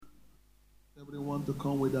Everyone to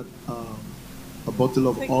come with a bottle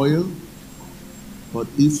of oil, but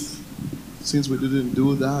since we didn't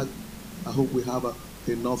do that, I hope we have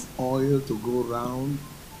enough oil to go around.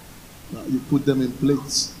 You put them in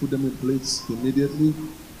plates. Put them in plates immediately,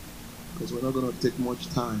 because we're not going to take much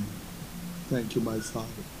time. Thank you, my Father.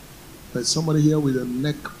 There's somebody here with a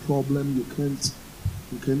neck problem. You can't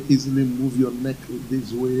easily move your neck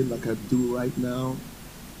this way like I do right now.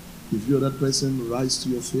 If you're that person, rise to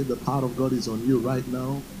your feet. The power of God is on you right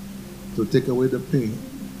now to take away the pain.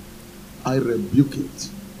 I rebuke it.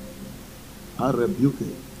 I rebuke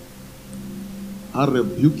it. I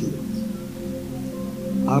rebuke it.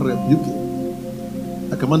 I rebuke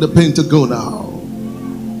it. I command the pain to go now.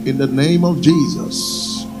 In the name of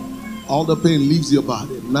Jesus. All the pain leaves your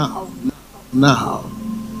body. Now. Now.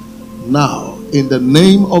 Now. In the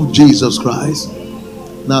name of Jesus Christ.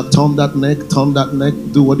 Now turn that neck. Turn that neck.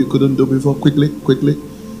 Do what you couldn't do before. Quickly. Quickly.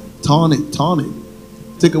 Turn it. Turn it.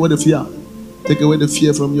 Take away the fear. Take away the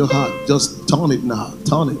fear from your heart. Just turn it now.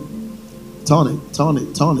 Turn it. Turn it. Turn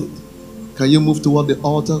it. Turn it. Can you move toward the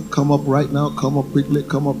altar? Come up right now. Come up quickly.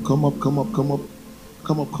 Come up. Come up. Come up. Come up.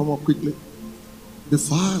 Come up. Come up quickly. Be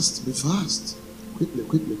fast. Be fast. Quickly.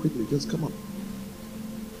 Quickly. Quickly. Just come up.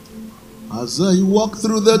 As I walk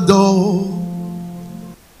through the door,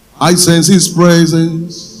 I sense His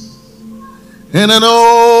presence, and I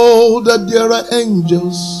know that there are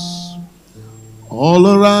angels all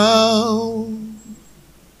around.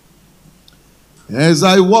 As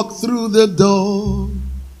I walk through the door,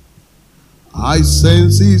 I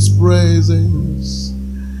sense His presence,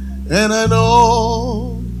 and I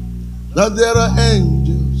know that there are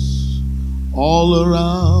angels all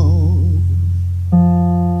around.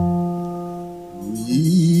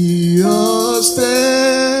 We are standing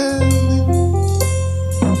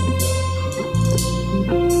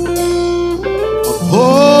on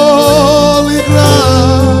holy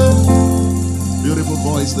ground. Beautiful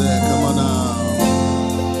voice there. Come on now.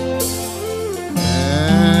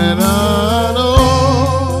 And I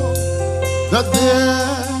know that there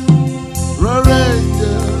are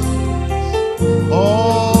angels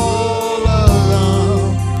all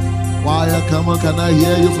around. Why? Come on, can I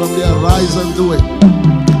hear you from there? Rise and do it.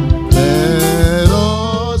 Let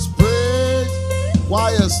us praise.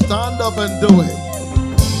 Why? Stand up and do it.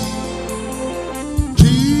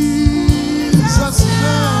 Jesus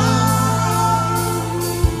now.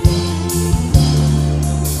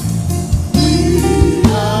 We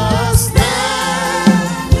are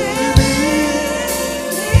standing in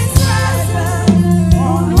His presence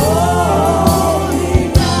on holy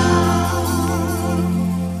ground.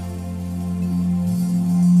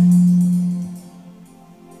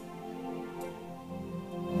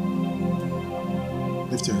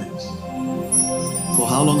 Lift your hands. For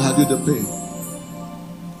how long have you the pain?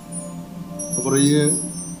 Over a year?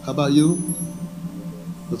 How about you?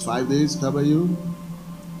 Just 5 days? How about you?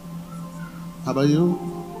 How about you?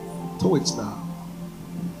 2 weeks now.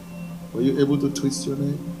 Were you able to twist your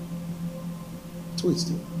neck? Twist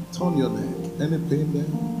it. Turn your neck. Any pain there?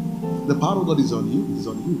 The power of God is on you. It's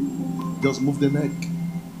on you. Just move the neck.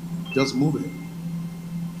 Just move it.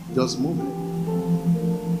 Just move it.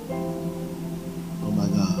 Oh my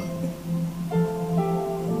God.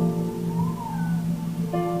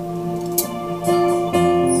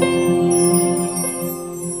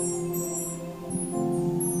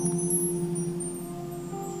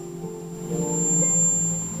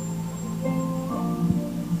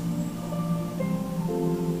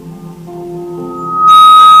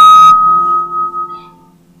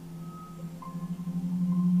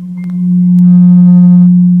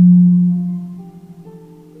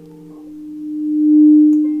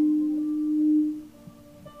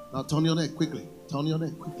 Now turn your neck quickly. Turn your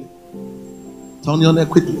neck quickly. Turn your neck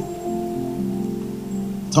quickly.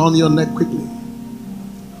 Turn your neck quickly.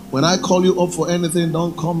 When I call you up for anything,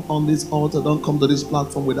 don't come on this altar. Don't come to this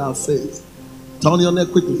platform without faith. Turn your neck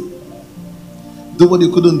quickly. Do what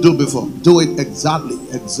you couldn't do before. Do it exactly.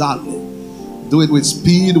 Exactly. Do it with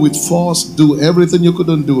speed, with force. Do everything you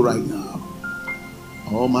couldn't do right now.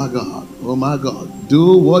 Oh my God. Oh my God.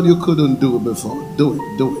 Do what you couldn't do before. Do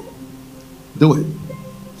it. Do it. Do it.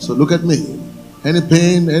 So look at me. Any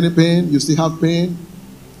pain? Any pain? You still have pain?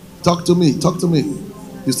 Talk to me. Talk to me.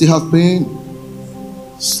 You still have pain?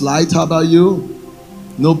 Slight, how about you?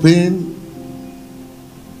 No pain?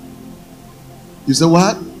 You say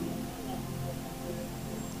what?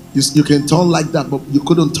 You can turn like that, but you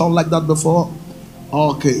couldn't turn like that before?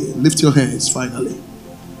 Okay, lift your hands finally.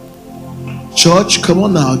 Church, come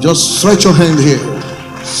on now. Just stretch your hand here.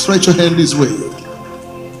 Stretch your hand this way.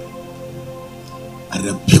 I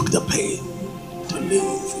rebuke the pain to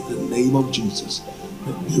leave the name of Jesus.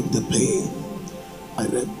 Rebuke the pain. I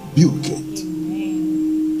rebuke it.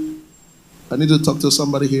 I need to talk to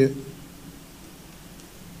somebody here.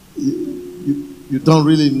 You don't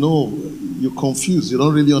really know. You're confused. You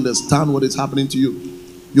don't really understand what is happening to you.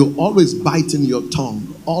 You're always biting your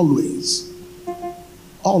tongue. Always.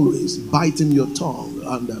 Always biting your tongue.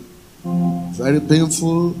 And very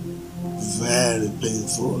painful. Very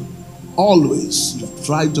painful. Always. You've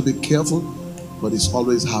tried to be careful, but it's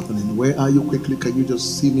always happening. Where are you quickly? Can you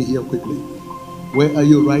just see me here quickly? Where are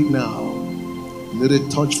you right now? Need a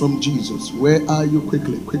touch from Jesus. Where are you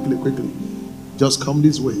quickly? Quickly, quickly. Just come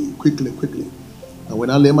this way. Quickly, quickly. And when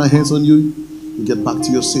I lay my hands on you, you get back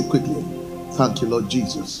to your seat quickly. Thank you, Lord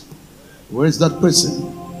Jesus. Where is that person?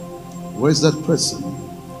 Where is that person?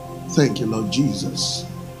 Thank you, Lord Jesus.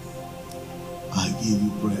 I give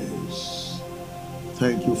you praise.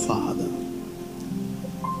 Thank you, Father.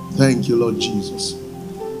 Thank you, Lord Jesus.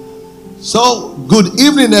 So, good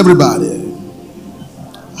evening, everybody.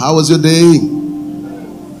 How was your day?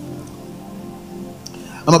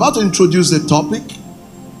 I'm about to introduce the topic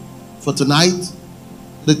for tonight.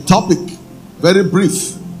 The topic, very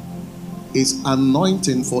brief, is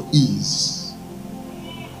anointing for ease.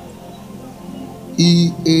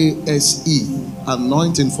 E-A-S-E,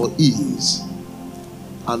 anointing for ease.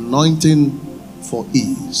 Anointing for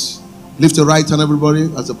ease. Lift your right hand, everybody,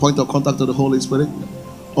 as a point of contact to the Holy Spirit.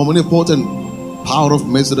 Omnipotent power of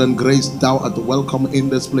mercy and grace, thou art welcome in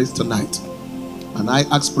this place tonight. And I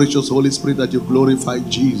ask, precious Holy Spirit, that you glorify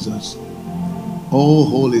Jesus. Oh,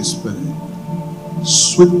 Holy Spirit,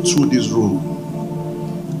 sweep through this room.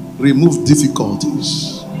 Remove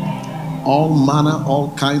difficulties. All manner,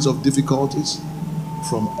 all kinds of difficulties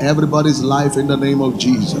from everybody's life in the name of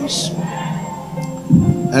Jesus.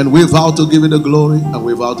 And we vow to give you the glory and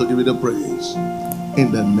we vow to give you the praise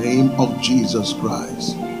in the name of Jesus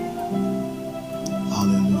Christ.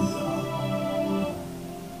 Hallelujah.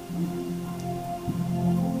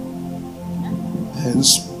 And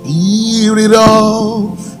Spirit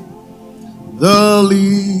of the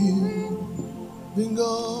living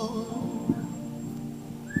God,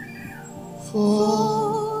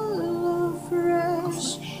 fall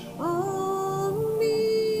afresh on me.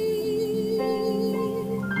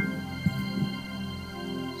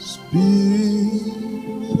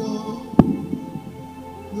 Spirit of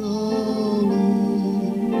the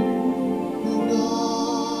living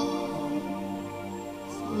God,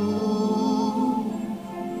 fall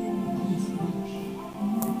afresh.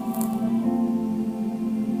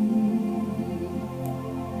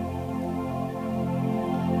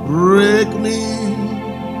 Break me,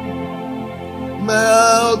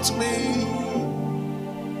 melt me,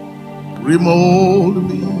 remold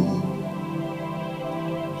me,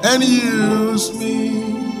 and use me.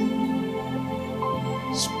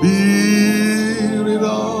 Spirit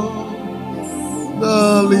of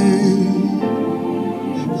the living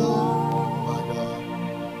God, my God,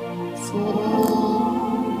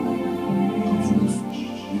 fall afresh.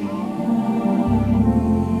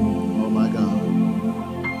 Oh my God.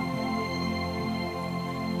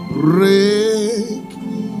 Break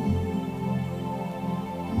me,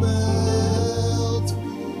 melt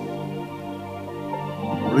me,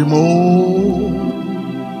 remove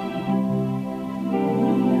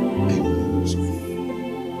and use me.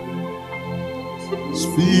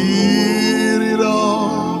 Spirit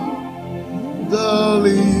of the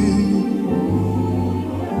living,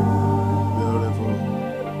 beautiful.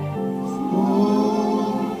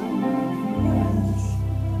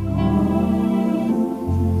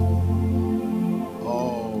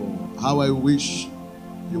 Oh, how I wish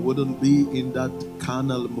you wouldn't be in that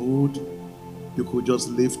carnal mood. You could just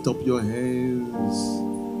lift up your hands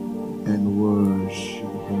and worship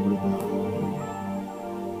everybody.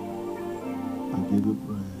 I give you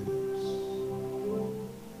praise.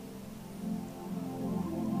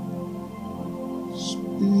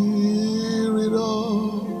 Spirit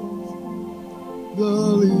of the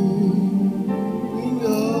living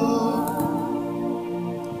God,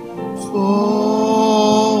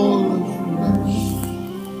 fall afresh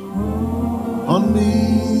on me.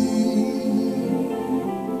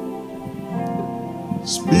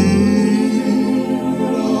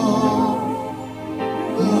 Spirit of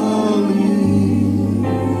the living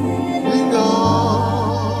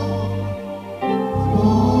God,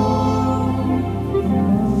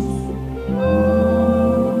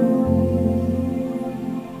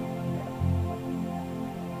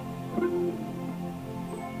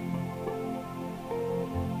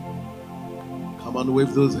 come on,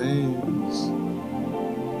 wave those hands.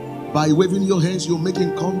 By waving your hands, you're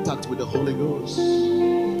making contact with the Holy Ghost.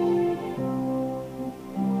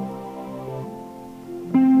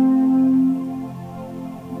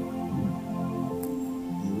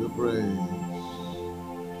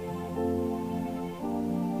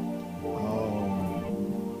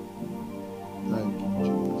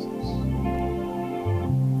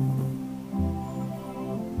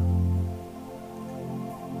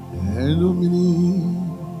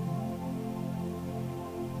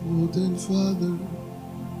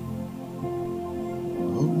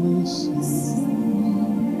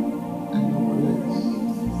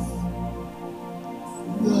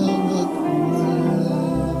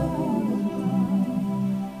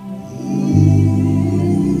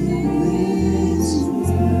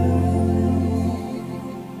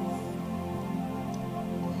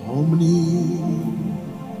 omnipotent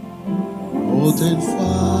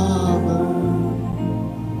Father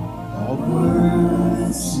of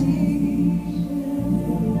mercy,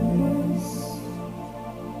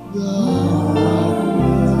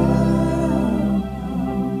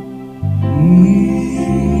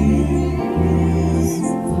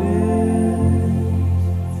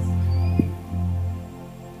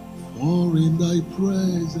 for in thy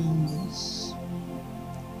presence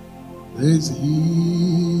there's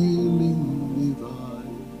healing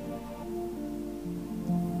divine.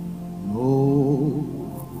 No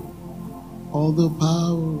other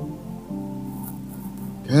power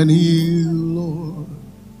can heal, Lord,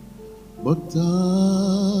 but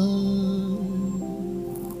thine.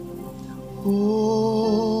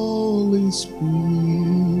 Holy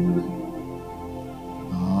Spirit,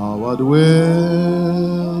 thou art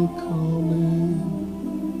welcome in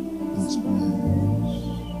this place.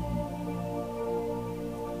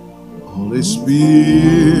 Holy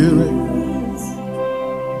Spirit,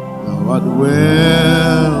 thou art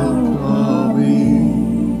welcome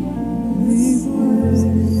in this place.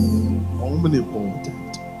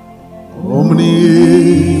 Omnipotent, omnipotent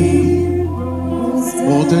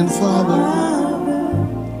Father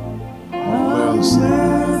of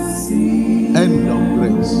mercy, end of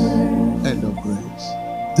grace, end of grace.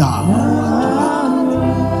 Thou art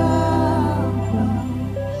welcome.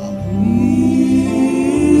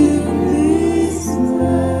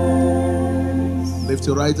 Lift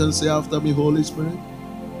your right and say after me, Holy Spirit.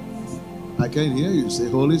 I can't hear you. Say,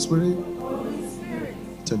 Holy Spirit. Holy Spirit.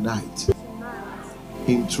 Tonight,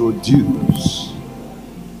 introduce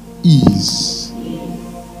ease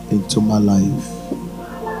into my life.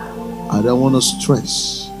 I don't want to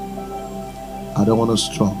stress. I don't want to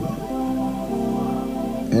struggle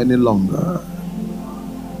any longer.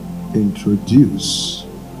 Introduce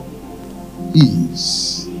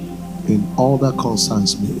ease in all that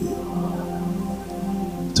concerns me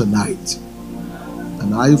tonight.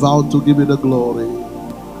 And I vow to give you the glory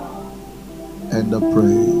and the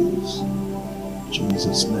praise. In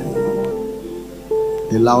Jesus' name.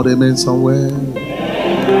 A loud amen somewhere.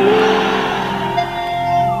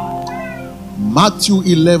 Matthew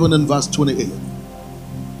 11 and verse 28.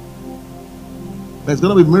 There's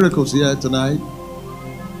going to be miracles here tonight.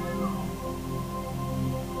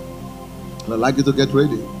 And I'd like you to get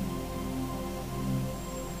ready.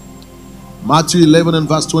 Matthew 11 and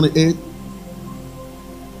verse 28.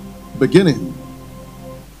 Beginning.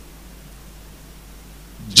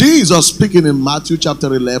 Jesus speaking in Matthew chapter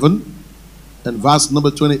 11 and verse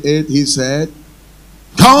number 28. He said,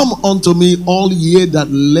 "Come unto me all ye that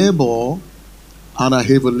labor and are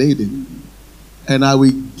heavy laden, and I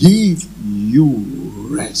will give you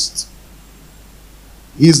rest."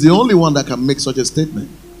 He's the only one that can make such a statement.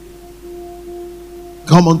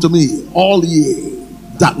 Come unto me, all ye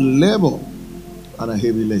that labor and are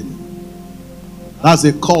heavy laden. That's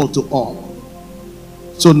a call to all.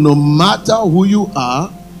 So no matter who you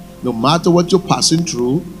are, no matter what you're passing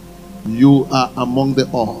through, you are among the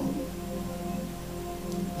all.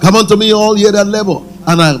 Come unto me, all ye that labor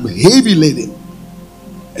and are heavy laden,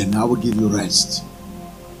 and I will give you rest.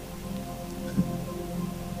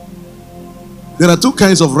 There are two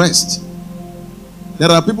kinds of rest.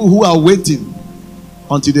 There are people who are waiting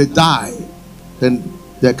until they die, and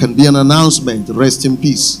there can be an announcement, rest in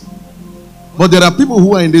peace. But there are people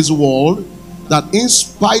who are in this world that in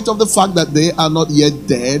spite of the fact that they are not yet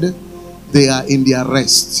dead, they are in their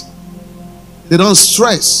rest. They don't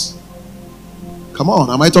stress. Come on,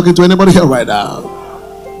 am I talking to anybody here right now?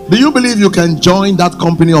 Do you believe you can join that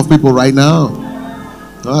company of people right now?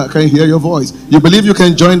 Oh, I can't hear your voice. You believe you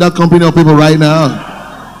can join that company of people right now?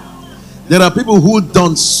 There are people who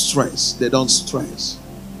don't stress. They don't stress.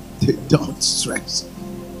 They don't stress.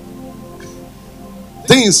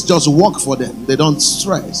 Things just work for them. They don't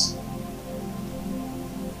stress.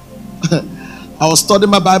 I was studying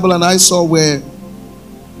my Bible and I saw where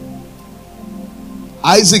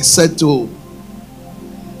Isaac said to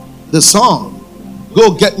the son,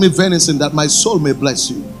 "Go get me venison that my soul may bless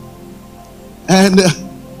you." And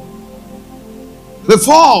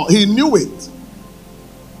before he knew it,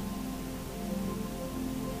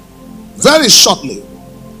 very shortly,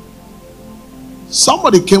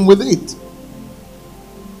 somebody came with it.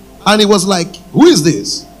 And he was like, "Who is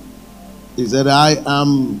this?" He said, "I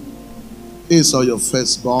am Esau, your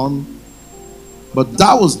firstborn, but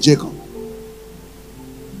that was Jacob."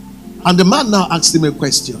 And the man now asked him a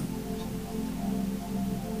question.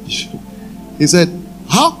 He said,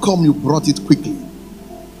 "How come you brought it quickly?"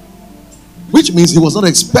 Which means he was not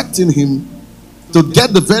expecting him to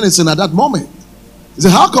get the venison at that moment. He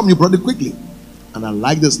said, "How come you brought it quickly?" And I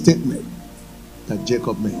like the statement that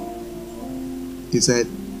Jacob made. He said,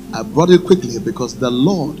 I brought it quickly because the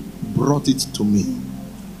Lord brought it to me.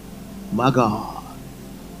 My God.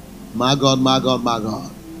 My God, my God, my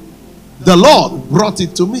God. The Lord brought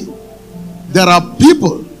it to me. There are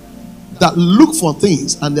people that look for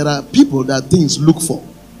things, and there are people that things look for.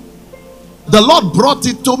 The Lord brought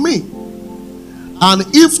it to me. And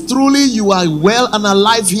if truly you are well and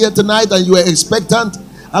alive here tonight and you are expectant,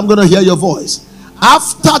 I'm going to hear your voice.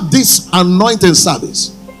 After this anointing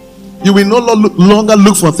service, you will no longer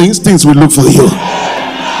look for things, things will look for you.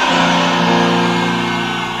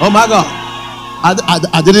 Oh my God.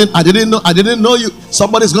 I didn't know you.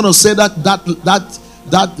 Somebody's going to say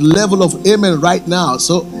that level of amen right now.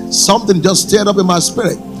 So something just stirred up in my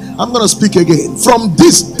spirit. I'm going to speak again. From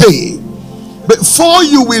this day, before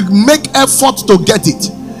you will make effort to get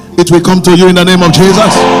it, it will come to you in the name of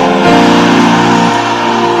Jesus.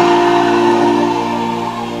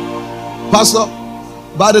 Pastor,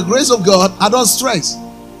 by the grace of God, I don't stress.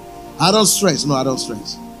 I don't stress. No, I don't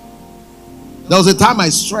stress. There was a time I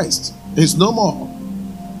stressed. It's no more.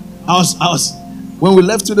 I was when we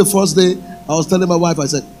left you the first day, I was telling my wife, I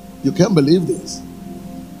said, you can't believe this.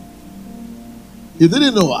 You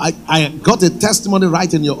didn't know. I got a testimony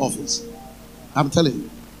right in your office. I'm telling you.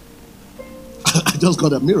 I just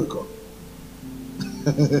got a miracle.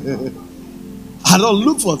 I don't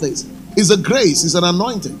look for things. It's a grace. It's an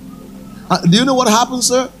anointing. Do you know what happened,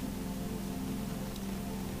 sir?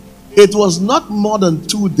 It was not more than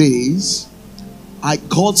 2 days. I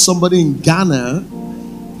called somebody in Ghana,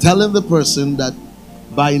 telling the person that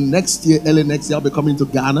by next year, early next year, I'll be coming to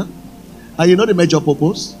Ghana. And you know the major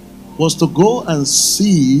purpose was to go and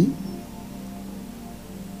see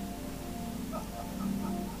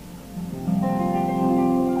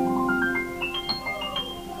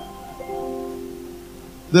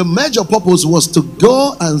the major purpose was to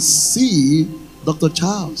go and see Dr.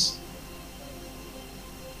 Charles.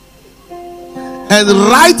 And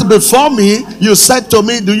right before me, you said to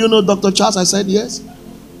me, do you know Dr. Charles? I said, yes.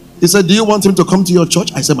 He said, do you want him to come to your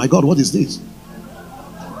church? I said, my God, what is this?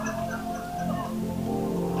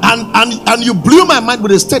 And you blew my mind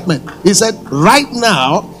with a statement. He said, right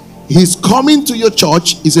now, he's coming to your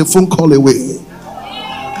church. He's a phone call away.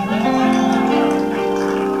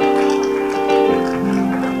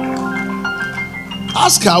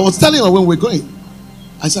 Ask her. I was telling her when we're going.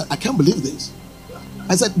 I said, I can't believe this.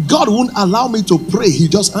 I said, God won't allow me to pray. He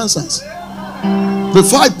just answers.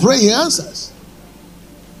 Before I pray, he answers.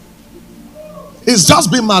 It's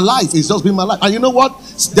just been my life. It's just been my life. And you know what?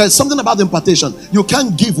 There's something about impartation. You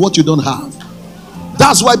can't give what you don't have.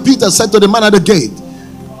 That's why Peter said to the man at the gate,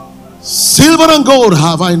 silver and gold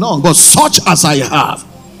have I none, but such as I have.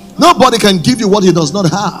 Nobody can give you what he does not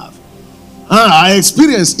have. I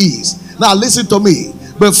experience ease. Now listen to me.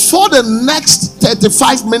 Before the next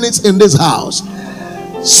 35 minutes in this house,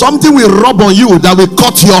 something will rub on you that will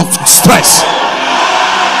cut your stress.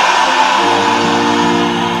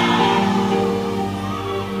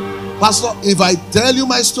 Pastor, if I tell you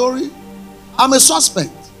my story, I'm a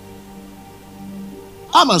suspect.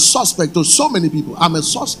 I'm a suspect to so many people. I'm a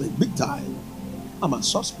suspect, big time. I'm a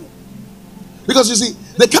suspect. Because you see,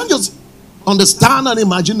 they can't just understand and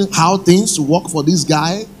imagine how things work for this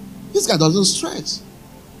guy. This guy doesn't stress.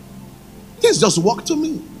 Things just walk to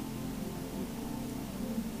me.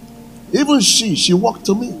 Even she walked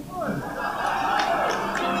to me.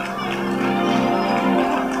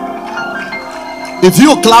 If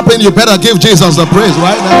you're clapping, you better give Jesus the praise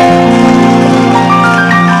right now.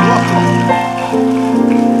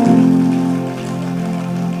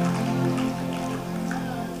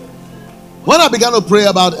 When I began to pray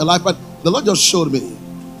about a life, but the Lord just showed me,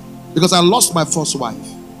 because I lost my first wife.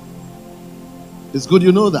 It's good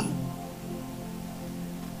you know that.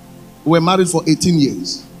 We were married for 18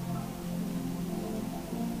 years.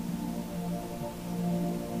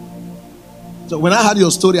 So when I heard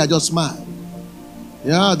your story, I just smiled.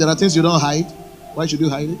 Yeah, there are things you don't hide. Why should you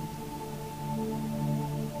hide it?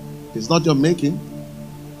 It's not your making.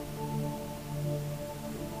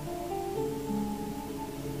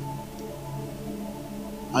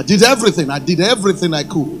 I did everything. I did everything I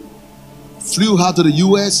could. Flew her to the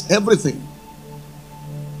US, everything.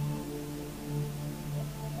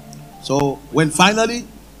 So when finally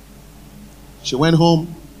she went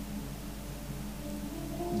home,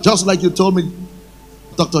 just like you told me,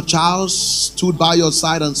 Dr. Charles stood by your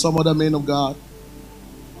side and some other men of God.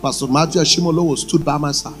 Pastor Matthew Ashimolowo stood by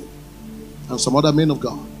my side and some other men of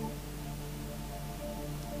God.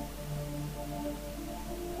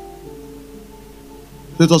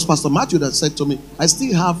 It was Pastor Matthew that said to me, I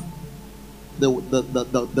still have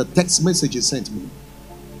the text message he sent me.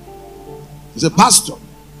 He said, Pastor,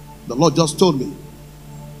 the Lord just told me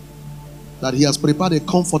that he has prepared a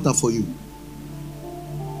comforter for you.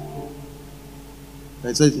 And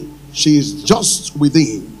he said, she is just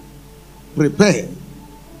within. Prepare.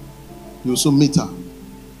 You'll soon meet her.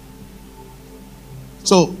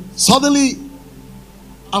 So suddenly,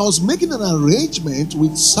 I was making an arrangement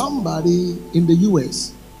with somebody in the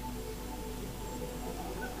US.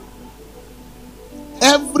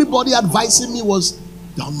 Everybody advising me was,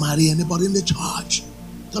 don't marry anybody in the church.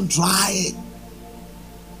 Don't try it.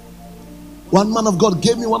 One man of God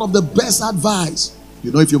gave me one of the best advice.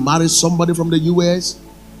 You know, if you marry somebody from the US,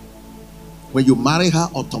 when you marry her,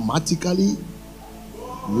 automatically,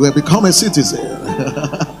 you will become a citizen.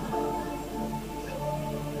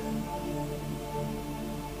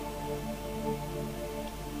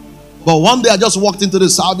 But one day I just walked into the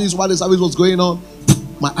service. While the service was going on,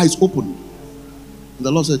 my eyes opened. And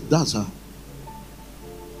the Lord said, that's her.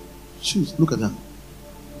 Look at her.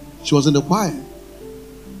 She was in the choir.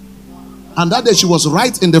 And that day she was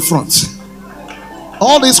right in the front.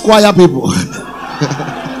 All these choir people.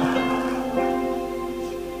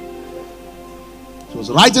 She was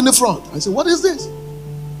right in the front. I said, what is this?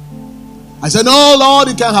 I said, no, Lord,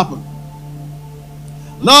 it can't happen.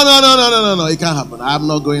 No, it can't happen. I'm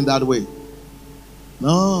not going that way.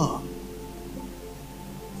 No.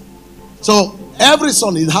 So every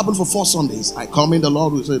Sunday, it happened for 4 Sundays. I come in, the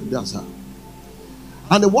Lord will say, that's her.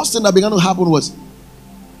 And the worst thing that began to happen was,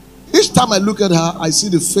 each time I look at her, I see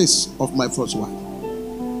the face of my first wife.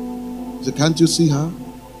 I said, can't you see her?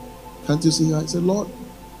 Can't you see her? I said, Lord,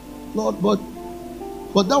 but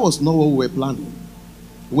that was not what we were planning.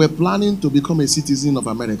 We were planning to become a citizen of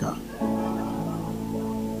America.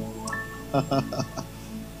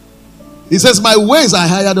 He says, my ways are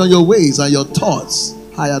higher than your ways, and your thoughts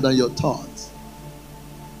higher than your thoughts.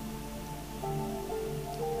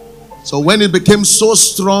 So when it became so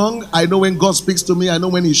strong, I know when God speaks to me, I know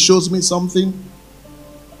when he shows me something.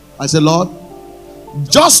 I said, Lord,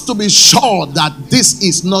 just to be sure that this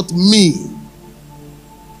is not me.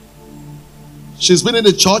 She's been in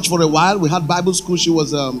the church for a while. We had Bible school. She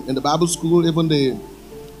was in the Bible school, even the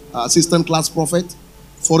assistant class prophet.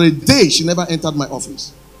 For a day, she never entered my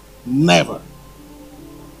office. Never.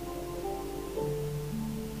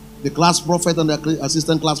 The class prophet and the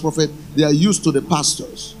assistant class prophet, they are used to the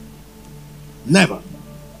pastors. Never.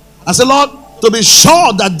 I said, Lord, to be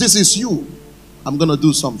sure that this is you, I'm going to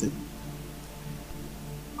do something.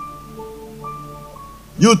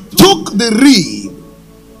 You took the rib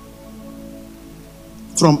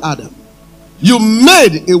from Adam. You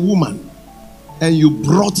made a woman and you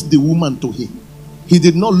brought the woman to him. He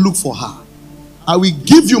did not look for her. I will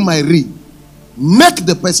give you my rib. Make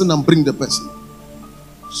the person and bring the person.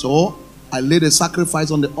 So I laid a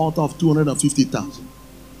sacrifice on the altar of 250,000.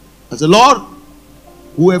 I said, Lord,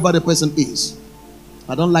 whoever the person is,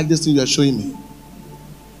 I don't like this thing you are showing me.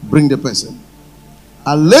 Bring the person.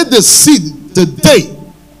 I laid the seed today.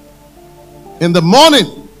 In the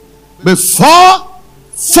morning, before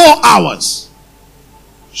 4 hours,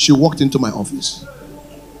 she walked into my office.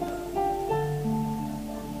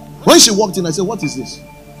 When she walked in, I said, what is this?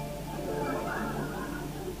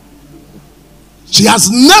 She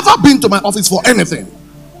has never been to my office for anything.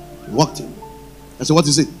 She walked in. I said, what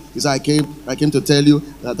is it? He said, I came to tell you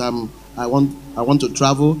that I want to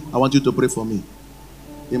travel. I want you to pray for me.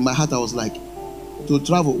 In my heart, I was like, to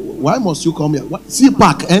travel? Why must you come here? What? See,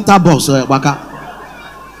 back, enter bus, Baka.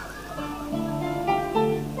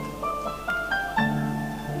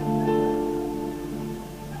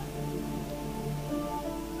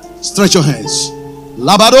 Stretch your hands.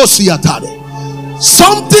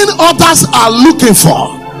 Something others are looking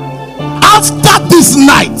for. After this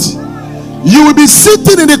night, you will be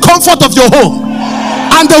sitting in the comfort of your home,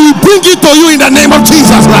 and they will bring it to you in the name of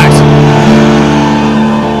Jesus Christ.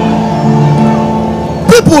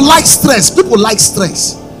 People like stress. People like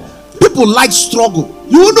stress. People like struggle.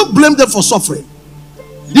 You will not blame them for suffering.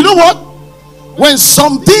 You know what? When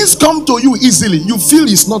some things come to you easily, you feel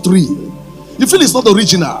it's not real. You feel it's not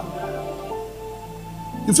original.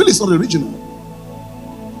 You feel it's not original.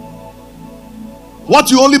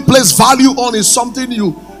 What you only place value on is something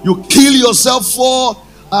you kill yourself for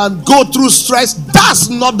and go through stress. That's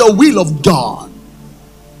not the will of God.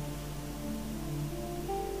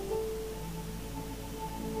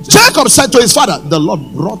 Jacob said to his father, the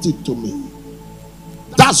Lord brought it to me.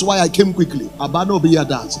 That's why I came quickly. Abano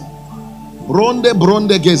biyadazi.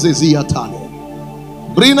 Bronde gezeziyatane.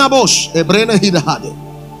 Brina bosh ebrene hidahade.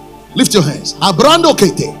 Lift your hands. Abrando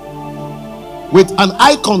kete. With an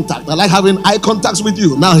eye contact. I like having eye contacts with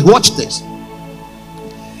you. Now watch this.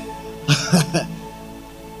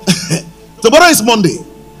 Tomorrow is Monday.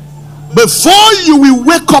 Before you will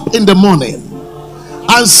wake up in the morning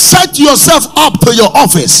and set yourself up to your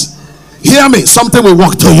office, hear me, something will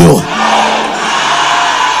walk to you.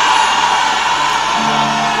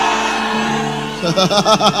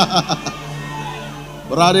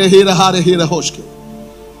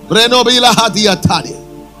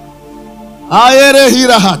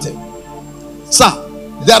 Sir,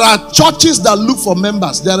 there are churches that look for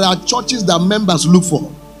members. There are churches that members look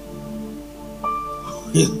for.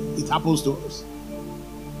 It happens to us.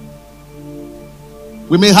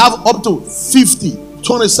 We may have up to 50,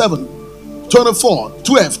 27, 24,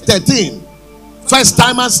 12, 13 first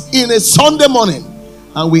timers in a Sunday morning,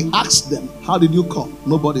 and we ask them, how did you come?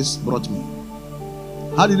 Nobody's brought me.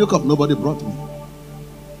 How did you come? Nobody brought me.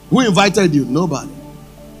 Who invited you? Nobody.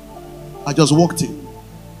 I just walked in.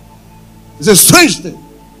 It's a strange thing.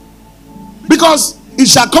 Because it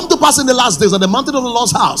shall come to pass in the last days that the mountain of the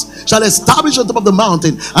Lord's house shall establish on top of the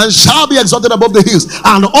mountain and shall be exalted above the hills,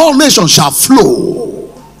 and all nations shall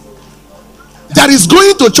flow. There is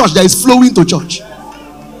going to church, there is flowing to church.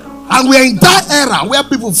 And we are in that era where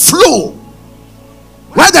people flow,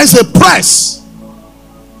 where there is a press.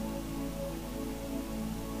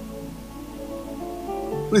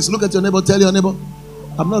 Please look at your neighbor, tell your neighbor,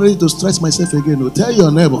 I'm not ready to stress myself again. No, tell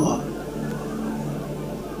your neighbor.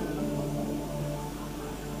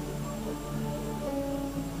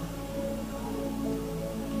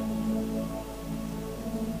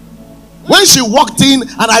 When she walked in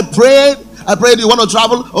and I prayed, you want to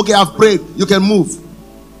travel? Okay, I've prayed. You can move.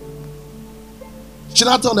 She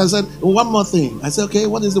now turned and said, one more thing. I said, okay,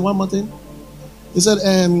 what is the one more thing? He said,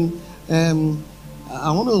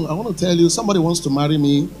 I want to tell you, somebody wants to marry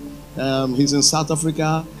me. He's in South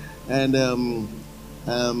Africa, and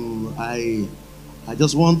I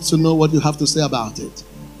just want to know what you have to say about it.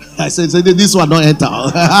 I said, this one don't enter.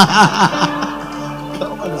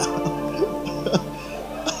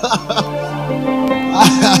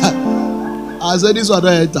 I said, this one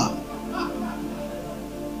don't enter.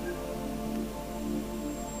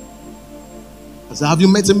 I said, have you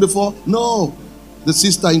met him before? No. The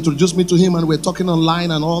sister introduced me to him and we're talking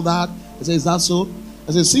online and all that. I said, is that so?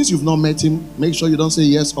 I said, since you've not met him, make sure you don't say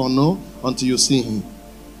yes or no until you see him.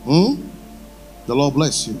 The Lord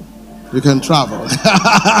bless you. You can travel.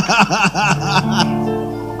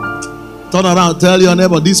 Turn around, tell your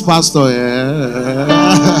neighbor, this pastor,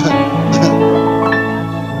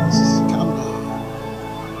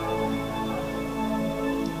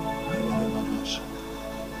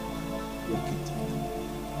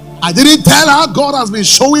 I didn't tell her God has been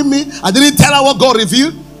showing me. I didn't tell her what God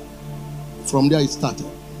revealed. From there it started.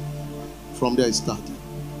 From there it started.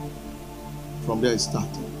 From there it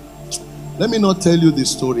started. Let me not tell you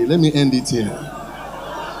this story. Let me end it here.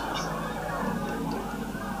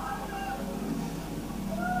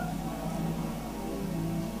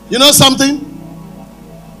 You know something?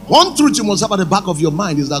 One truth you must have at the back of your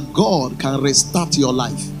mind is that God can restart your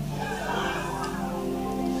life.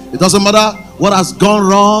 It doesn't matter what has gone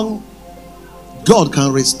wrong. God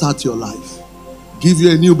can restart your life, give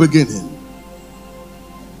you a new beginning.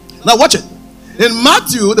 Now watch it. In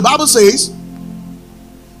Matthew, the Bible says,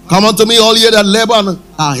 come unto me all ye that labor and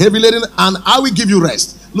are heavy laden, and I will give you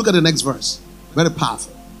rest. Look at the next verse. Very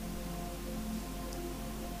powerful.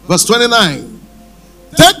 Verse 29.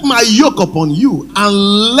 Take my yoke upon you and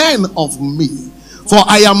learn of me, for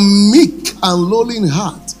I am meek and lowly in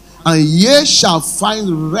heart, and ye shall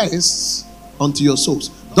find rest unto your souls.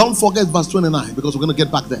 Don't forget verse 29, because we're going to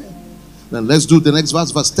get back there. Then let's do the next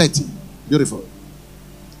verse, verse 30. Beautiful.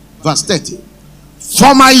 Verse 30.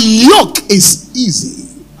 For my yoke is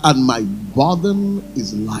easy and my burden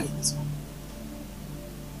is light.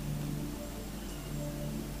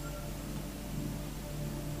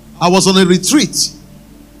 I was on a retreat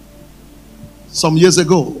some years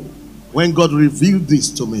ago when God revealed this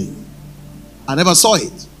to me. I never saw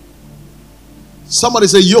it. Somebody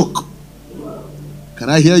say yoke. Can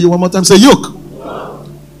I hear you one more time? Say yoke.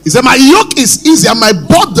 He said, my yoke is easy and my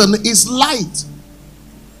burden is light.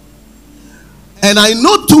 And I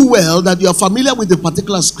know too well that you are familiar with the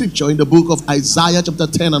particular scripture in the book of Isaiah chapter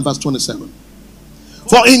 10 and verse 27.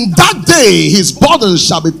 For in that day his burden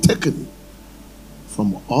shall be taken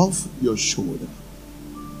from off your shoulder,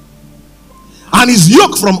 and his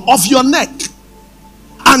yoke from off your neck,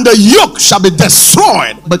 and the yoke shall be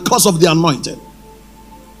destroyed because of the anointing.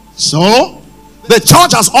 So the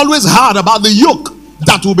church has always heard about the yoke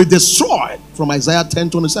that will be destroyed from Isaiah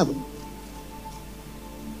 10:27.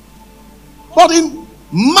 But in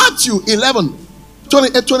Matthew 11,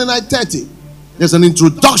 28, 29, 30, there's an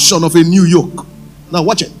introduction of a new yoke. Now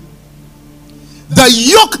watch it. The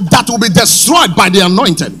yoke that will be destroyed by the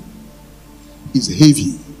anointing is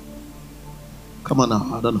heavy. Come on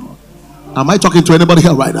now, I don't know. Am I talking to anybody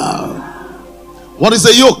here right now? What is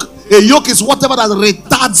a yoke? A yoke is whatever that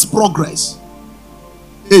retards progress.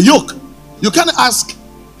 A yoke. You can't ask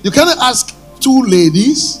two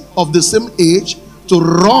ladies of the same age to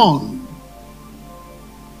run.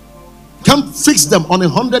 Can't fix them on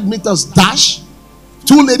 100 meters dash.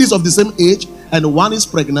 Two ladies of the same age, and one is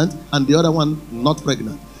pregnant and the other one not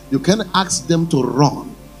pregnant. You can ask them to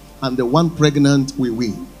run, and the one pregnant will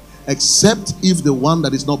win, except if the one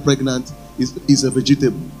that is not pregnant is a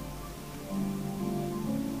vegetable.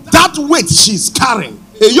 That weight she's carrying,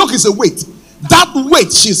 a yoke is a weight. That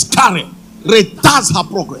weight she's carrying retards her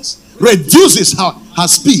progress, reduces her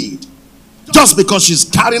speed, just because she's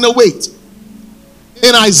carrying a weight.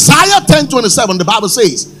 In Isaiah 10:27, the Bible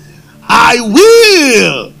says, I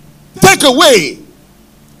will take away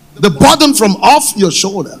the burden from off your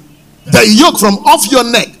shoulder, the yoke from off your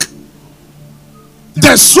neck,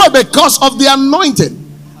 destroy because of the anointing.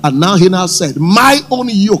 And now he now said, my own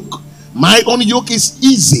yoke is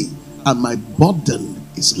easy and my burden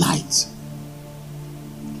is light.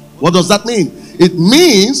 What does that mean? It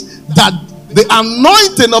means that the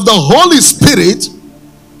anointing of the Holy Spirit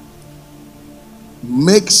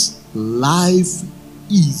makes life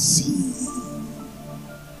easy.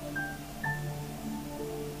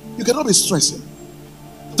 You cannot be stressing.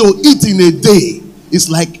 To eat in a day is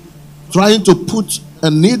like trying to put a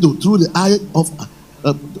needle through the eye of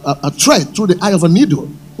a thread through the eye of a needle.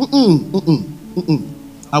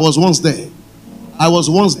 I was once there.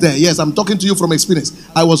 Yes, I'm talking to you from experience.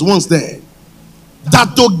 I was once there.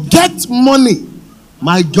 That to get money,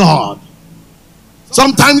 my God,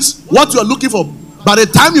 sometimes what you are looking for, by the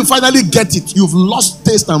time you finally get it, you've lost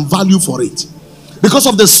taste and value for it because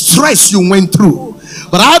of the stress you went through.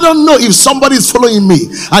 But I don't know if somebody is following me.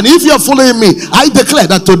 And if you're following me, I declare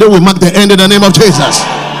that today will mark the end in the name of Jesus.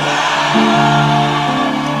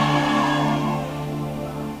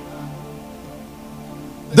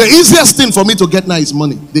 The easiest thing for me to get now is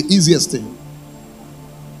money. The easiest thing.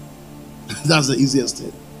 That's the easiest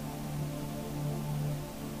thing.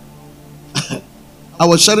 I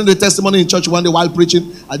was sharing the testimony in church one day while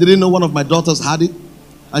preaching. I didn't know one of my daughters had it,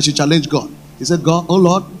 and she challenged God. He said, God, oh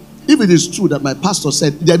Lord, if it is true that my pastor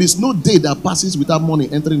said there is no day that passes without money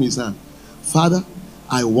entering his hand, Father,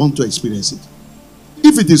 I want to experience it.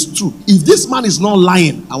 If it is true, if this man is not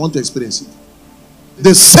lying, I want to experience it.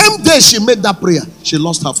 The same day she made that prayer, she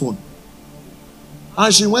lost her phone.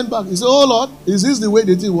 And she went back. He said, oh Lord, is this the way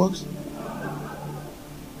the thing works?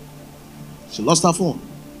 She lost her phone.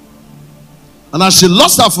 And as she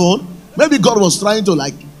lost her phone, maybe God was trying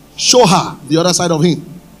to show her the other side of him.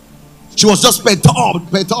 She was just perturbed.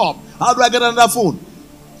 How do I get another phone?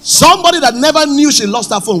 Somebody that never knew she lost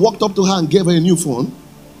her phone walked up to her and gave her a new phone.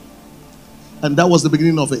 And that was the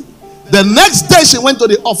beginning of it. The next day she went to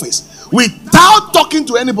the office without talking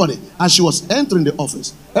to anybody. As she was entering the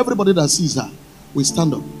office, everybody that sees her will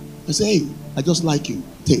stand up. I say, hey, I just like you.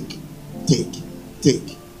 Take.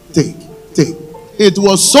 It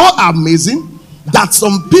was so amazing that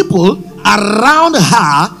some people around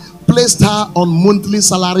her placed her on monthly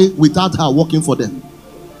salary without her working for them.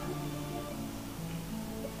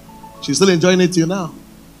 She's still enjoying it till now.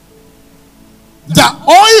 The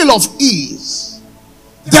oil of ease.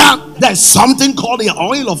 There's something called the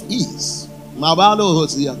oil of ease.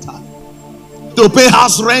 To pay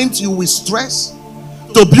house rent, you will stress.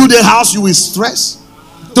 To build a house, you will stress.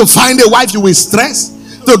 To find a wife, you will stress.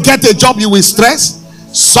 To get a job, you will stress.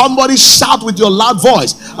 Somebody shout with your loud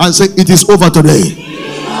voice and say, it is over today.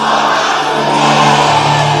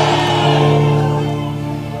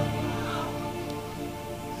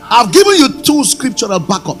 I've given you two scriptural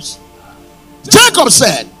backups. Jacob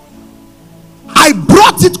said, I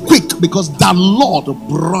brought it quick because the Lord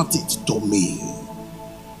brought it to me.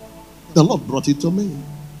 The Lord brought it to me.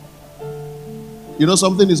 You know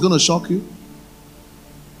something is going to shock you?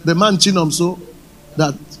 The man Chinomso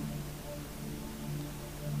that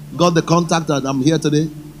got the contact that I'm here today,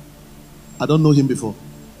 I don't know him before.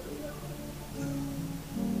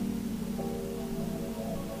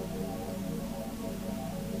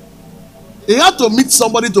 He had to meet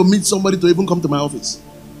somebody to even come to my office.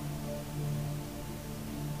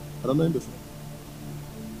 I don't know him before.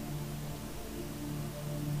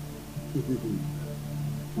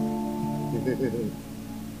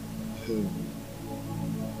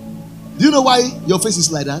 Do you know why your face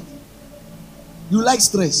is like that? You like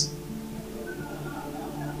stress.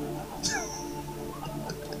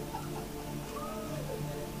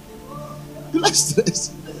 You like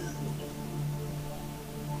stress.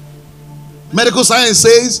 Medical science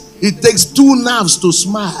says it takes 2 nerves to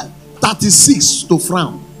smile, 36 to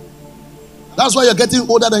frown. That's why you're getting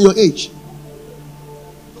older than your age.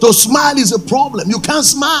 To smile is a problem. You can't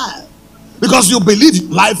smile because you believe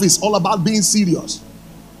life is all about being serious.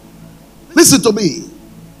 Listen to me.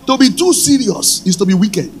 To be too serious is to be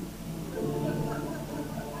wicked.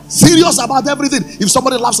 Serious about everything. If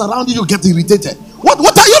somebody laughs around you, you get irritated. What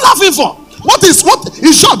are you laughing for?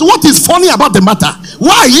 In short, what is funny about the matter?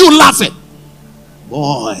 Why are you laughing?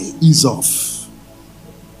 Boy, ease off.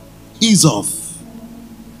 Ease off.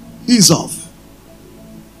 Ease off.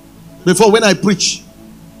 Before, when I preach,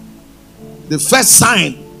 the first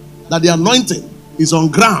sign that the anointing is on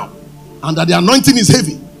ground and that the anointing is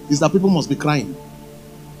heavy is that people must be crying.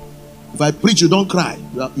 If I preach, you don't cry.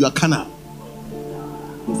 You are carnal.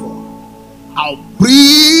 I'll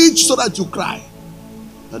preach so that you cry.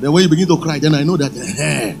 And then when you begin to cry, then I know that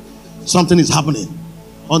something is happening.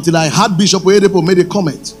 Until I had Bishop Oyedepo made a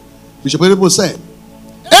comment. Bishop Oyedepo said,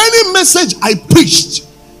 any message I preached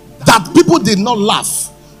that people did not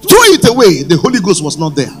laugh, throw it away. The Holy Ghost was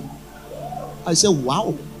not there. I said,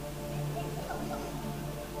 wow.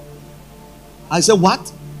 I said,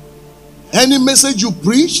 what? Any message you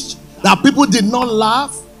preached that people did not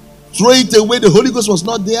laugh, throw it away. The Holy Ghost was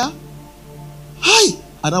not there. Hi.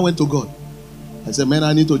 And I went to God. I said, man,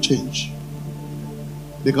 I need to change.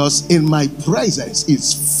 Because in my presence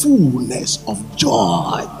is fullness of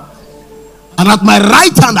joy. And at my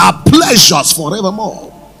right hand are pleasures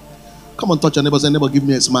forevermore. Come on, touch your neighbor. Say, neighbor, give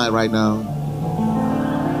me a smile right now.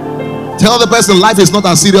 Tell the person life is not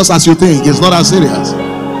as serious as you think. It's not as serious.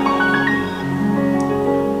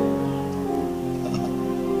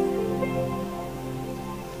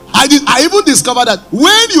 I even discovered that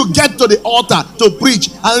when you get to the altar to preach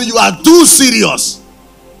and you are too serious,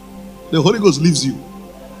 the Holy Ghost leaves you.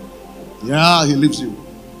 Yeah, he leaves you.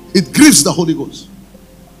 It grieves the Holy Ghost.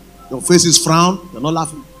 Your face is frowned. You're not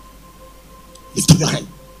laughing. Lift up your head.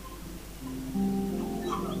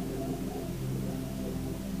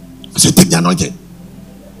 I said, take the anointing.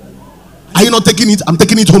 Are you not taking it? I'm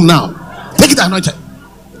taking it home now. Take it, the anointing.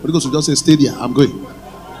 Holy Ghost will just say, stay there. I'm going.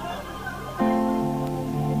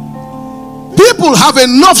 People have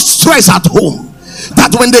enough stress at home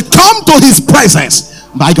that when they come to his presence,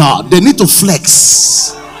 my God, they need to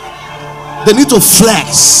flex. They need to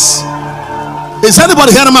flex. Is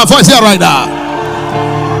anybody hearing my voice here right now?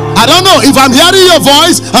 I don't know if I'm hearing your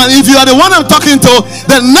voice, and if you are the one I'm talking to,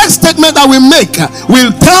 the next statement that we make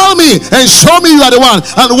will tell me and show me you are the one.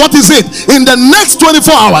 And what is it? In the next 24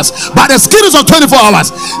 hours, by the skills of 24 hours,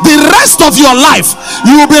 the rest of your life,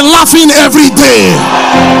 you will be laughing every day.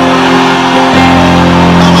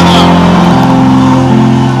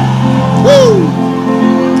 Woo.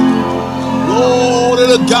 Glory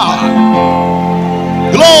to God.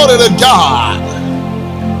 Glory to God.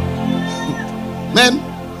 Man,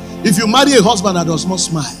 if you marry a husband that does not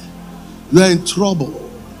smile, you are in trouble.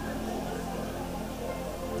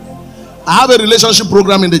 I have a relationship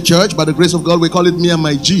program in the church. By the grace of God, we call it Me and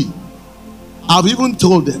My G. I've even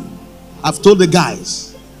told them, I've told the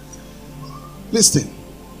guys, listen,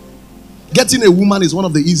 getting a woman is one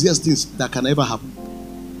of the easiest things that can ever happen.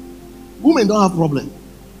 Women don't have problem.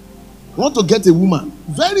 You want to get a woman,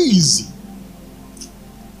 very easy.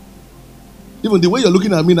 Even the way you're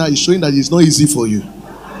looking at me now is showing that it's not easy for you.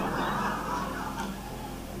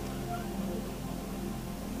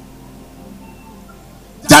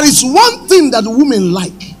 There is one thing that women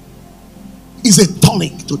like, is a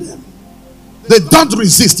tonic to them. They don't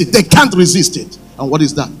resist it. They can't resist it. And what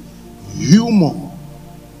is that? Humor.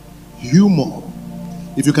 Humor.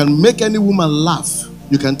 If you can make any woman laugh,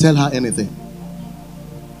 you can tell her anything.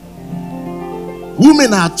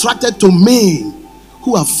 Women are attracted to men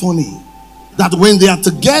who are funny. That when they are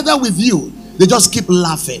together with you, they just keep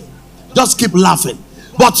laughing. Just keep laughing.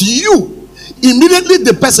 But you, immediately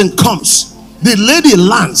the person comes, the lady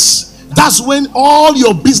lands, that's when all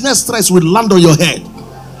your business stress will land on your head.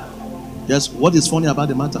 Yes, what is funny about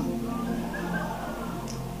the matter?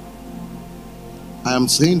 I am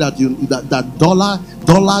saying that that dollar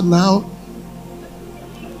now,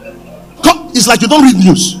 it's like you don't read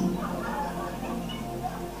news.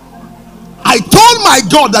 I told my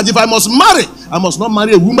God that if I must marry, I must not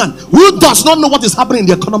marry a woman who does not know what is happening in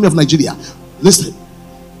the economy of Nigeria. Listen,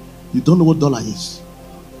 you don't know what dollar is.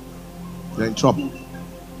 You're in trouble.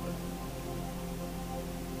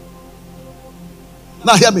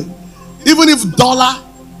 Now hear me. Even if dollar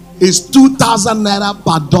is 2,000 naira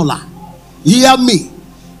per dollar, hear me.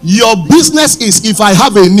 Your business is, if I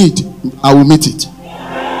have a need, I will meet it.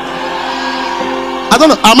 I don't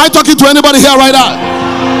know. Am I talking to anybody here right now?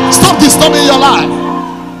 Stop disturbing your life.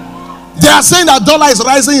 They are saying that dollar is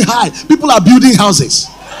rising high. People are building houses.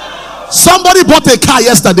 Somebody bought a car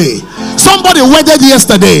yesterday. Somebody wedded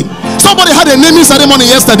yesterday. Somebody had a naming ceremony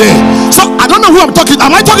yesterday. So I don't know who I'm talking.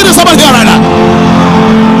 Am I talking to somebody here right now?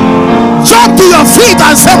 Jump to your feet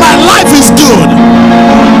and say, my life is good.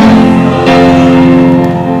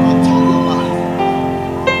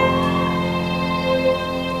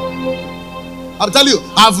 I'll tell you,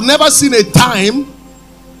 I've never seen a time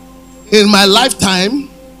in my lifetime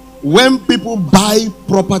when people buy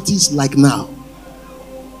properties like now.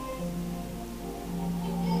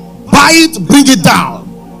 Buy it, bring it down,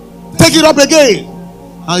 take it up again,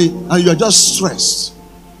 and you're just stressed.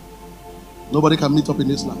 Nobody can meet up in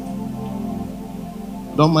this life.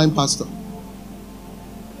 Don't mind pastor.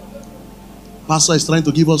 Pastor is trying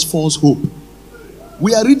to give us false hope.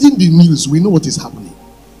 We are reading the news. We know what is happening.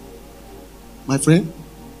 My friend,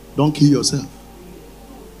 don't kill yourself.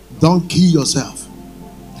 Don't kill yourself.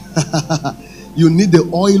 You need the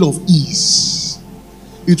oil of ease.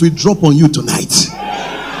 It will drop on you tonight.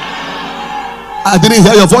 I didn't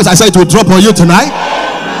hear your voice. I said it will drop on you tonight.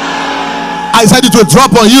 I said it will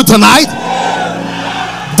drop on you tonight.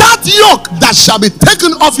 That yoke that shall be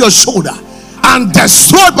taken off your shoulder and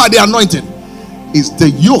destroyed by the anointing is the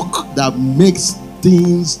yoke that makes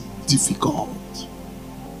things difficult.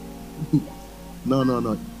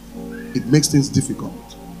 No. It makes things difficult.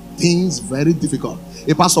 Things very difficult.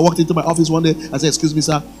 A pastor walked into my office one day. I said, excuse me,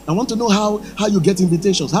 sir, I want to know how you get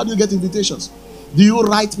invitations. How do you get invitations? Do you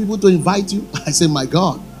write people to invite you? I said, my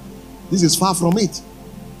God, this is far from it.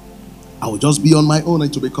 I will just be on my own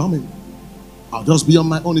and to be coming. I'll just be on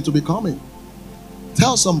my own and to be coming.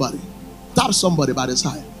 Tell somebody, tap somebody by the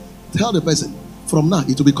side. Tell the person, from now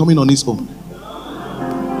it will be coming on his own.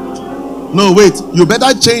 No, wait, you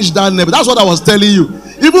better change that name. That's what I was telling you.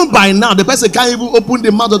 Even by now, the person can't even open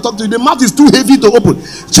the mouth to talk to you. The mouth is too heavy to open.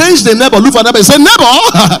 Change the neighbor. Look for neighbor and say, neighbor,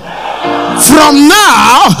 from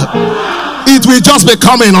now, it will just be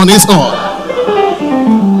coming on its own.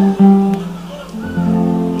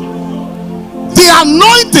 The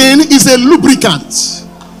anointing is a lubricant.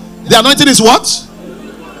 The anointing is what?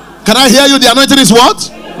 Can I hear you? The anointing is what?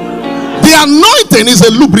 The anointing is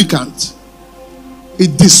a lubricant.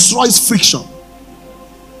 It destroys friction.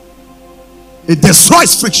 It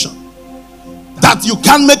destroys friction. That you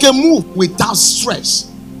can make a move without stress.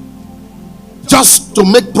 Just to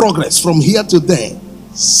make progress from here to there.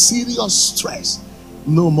 Serious stress.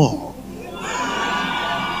 No more.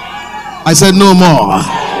 I said no more.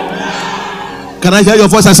 Can I hear your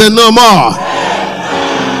voice? I said no more.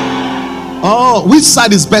 Oh, which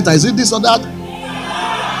side is better? Is it this or that?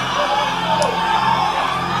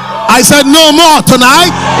 I said no more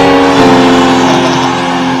tonight.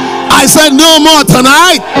 I said no more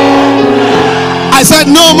tonight. I said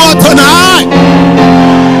no more tonight.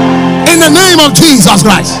 In the name of Jesus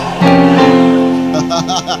Christ.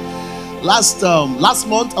 Last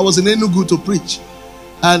month I was in Enugu to preach,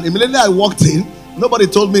 and immediately I walked in. Nobody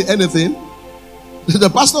told me anything. The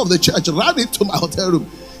pastor of the church ran into my hotel room.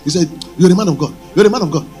 He said, "You're a man of God. You're a man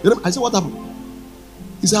of God." I said, "What happened?"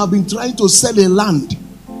 He said, "I've been trying to sell a land."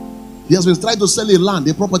 He has been trying to sell a land,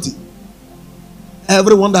 a property.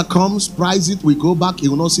 Everyone that comes, price it, we go back, he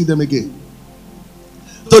will not see them again.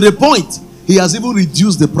 To the point, he has even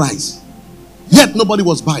reduced the price. Yet nobody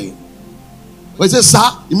was buying. But he said,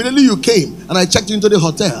 "Sir, immediately you came and I checked into the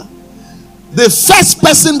hotel. The first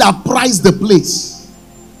person that priced the place,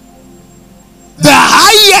 the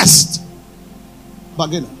highest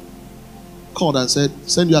bargainer, called and said,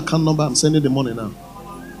 send your account number, I'm sending the money now."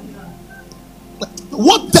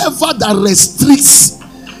 Whatever that restricts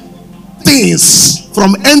things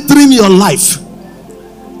from entering your life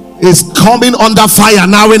is coming under fire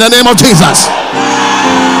now in the name of Jesus.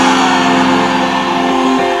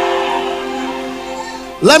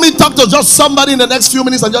 Let me talk to just somebody in the next few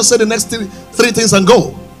minutes and just say the next three things and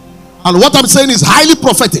go. And what I'm saying is highly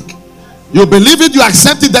prophetic. You believe it, you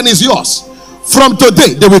accept it, then it's yours. From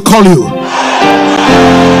today, they will call you.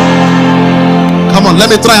 Come on, let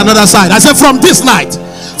me try another side. I said from this night,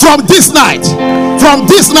 from this night, from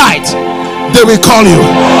this night, they will call you.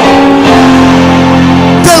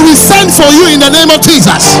 They will send for you in the name of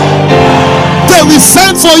Jesus. They will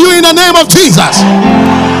send for you in the name of Jesus.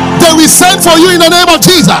 They will send for you in the name of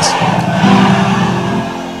Jesus.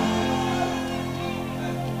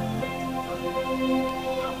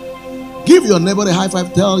 Give your neighbor a high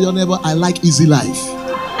five. Tell your neighbor, I like easy life.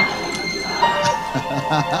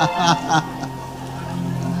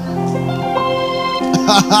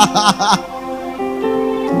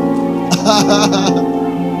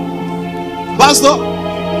 Pastor,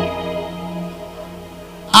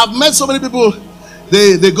 I've met so many people.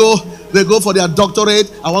 They go, They go for their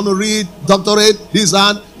doctorate. I want to read doctorate. This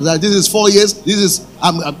is 4 years. This is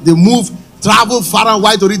they move, travel far and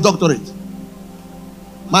wide to read doctorate.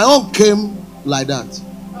 My own came like that.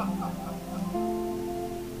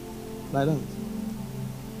 Like that.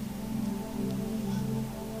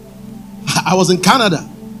 I was in Canada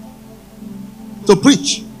to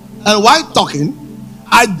preach. And while talking,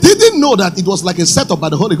 I didn't know that it was like a setup by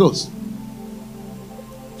the Holy Ghost.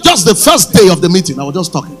 Just the first day of the meeting, I was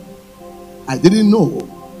just talking. I didn't know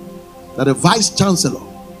that the vice chancellor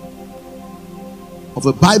of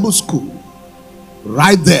a Bible school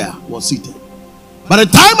right there was seated. By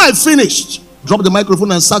the time I finished, dropped the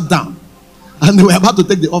microphone and sat down, and they were about to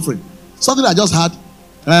take the offering. Something I just had,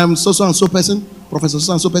 so and so person, Professor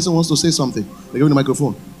so and so person wants to say something. They gave me the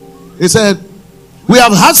microphone. He said, we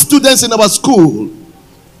have had students in our school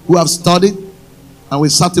who have studied and we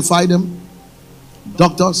certify them.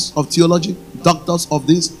 Doctors of theology, doctors of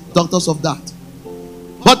this, doctors of that.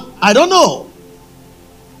 But I don't know.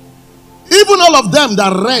 Even all of them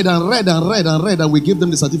that read and we give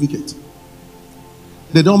them the certificate,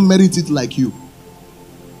 they don't merit it like you.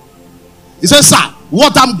 He says, sir,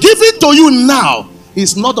 what I'm giving to you now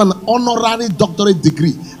is not an honorary doctorate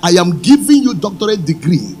degree. I am giving you doctorate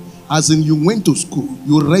degree as in you went to school,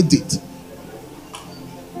 you read it.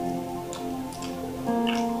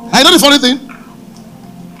 I know the funny thing.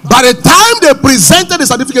 By the time they presented the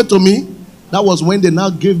certificate to me, that was when they now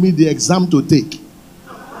gave me the exam to take.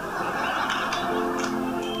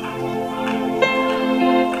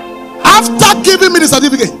 After giving me the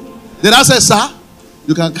certificate, then I said, sir,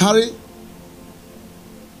 you can carry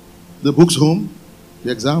the books home,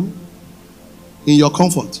 the exam, in your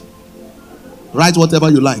comfort. Write whatever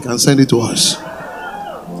you like and send it to us.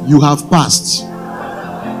 You have passed.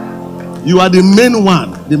 You are the main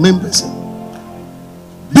one, the main person.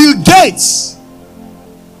 Bill Gates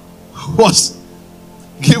was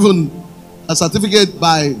given a certificate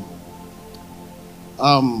by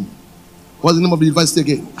what's the name of the university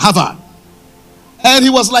again? Harvard. And he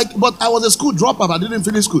was like, but I was a school dropout. I didn't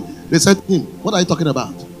finish school. They said to him, what are you talking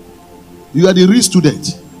about? You are the real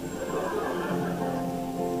student.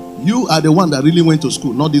 You are the one that really went to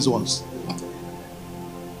school, not these ones.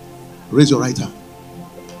 Raise your right hand.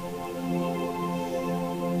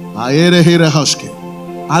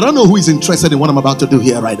 I don't know who is interested in what I'm about to do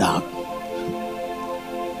here right now.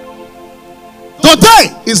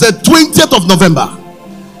 Today is the 20th of November.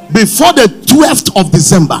 Before the 12th of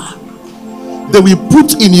December, they will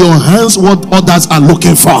put in your hands what others are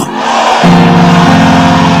looking for.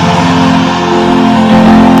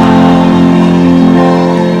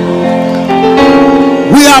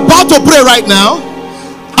 We are about to pray right now.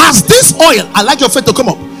 As this oil, I like your faith to come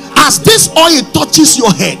up. As this oil touches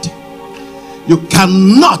your head, you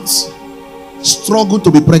cannot struggle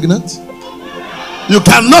to be pregnant. You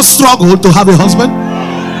cannot struggle to have a husband,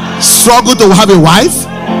 struggle to have a wife.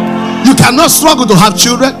 You cannot struggle to have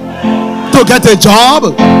children, to get a job,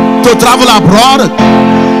 to travel abroad.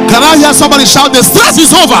 Can I hear somebody shout, the stress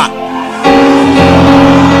is over?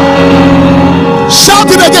 Shout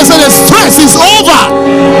it again, say the stress is over.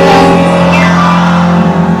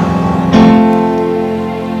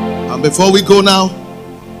 And before we go now,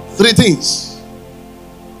 3 things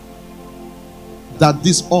that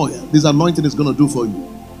this oil, this anointing is going to do for you.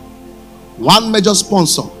 One major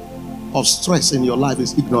sponsor of stress in your life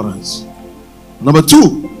is ignorance. Number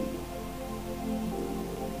 2,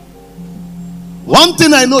 one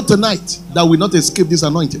thing I know tonight that will not escape this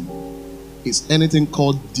anointing is anything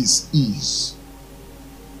called disease.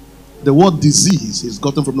 The word disease is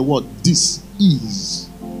gotten from the word dis-ease.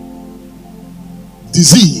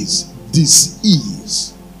 Disease.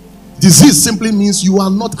 Dis-ease. Disease simply means you are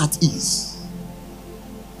not at ease.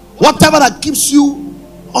 Whatever that keeps you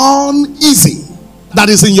uneasy, that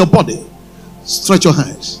is in your body, stretch your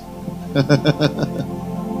hands.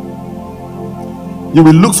 You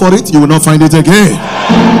will look for it, you will not find it again.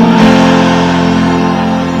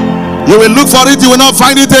 You will look for it, you will not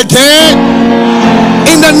find it again.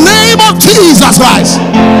 In the name of Jesus Christ.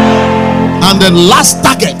 And the last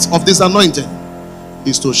target of this anointing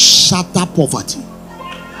is to shatter poverty.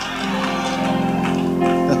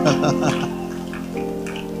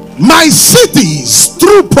 My cities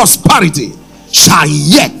through prosperity shall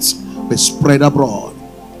yet be spread abroad.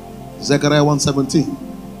 Zechariah 1:17.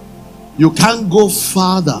 You can't go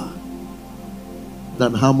farther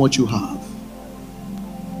than how much you have.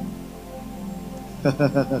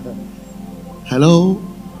 Hello?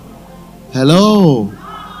 Hello?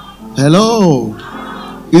 Hello?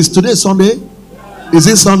 Is today Sunday? Is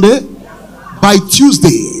it Sunday? By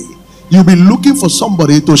Tuesday, you'll be looking for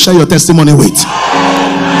somebody to share your testimony with.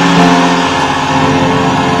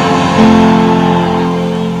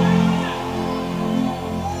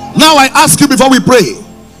 ask you before we pray.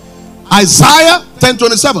 Isaiah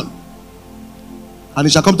 10:27. And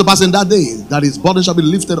it shall come to pass in that day that his burden shall be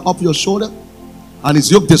lifted off your shoulder, and his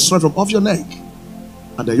yoke destroyed from off your neck,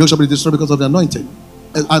 and the yoke shall be destroyed because of the anointing.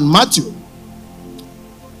 And Matthew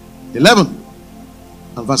 11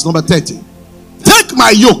 and verse number 30. Take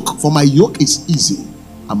my yoke, for my yoke is easy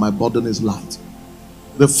and my burden is light.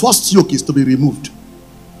 The first yoke is to be removed.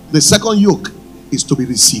 The second yoke is to be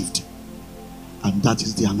received. And that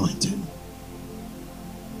is the anointing.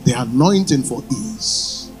 The anointing for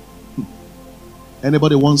ease.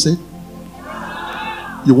 Anybody wants it?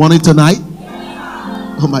 You want it tonight?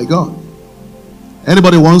 Oh my God.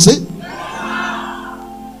 Anybody wants it?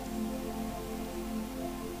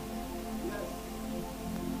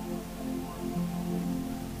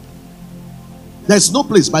 There's no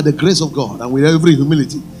place by the grace of God and with every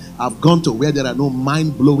humility I've gone to where there are no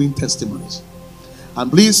mind-blowing testimonies.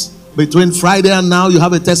 And please, between Friday and now, you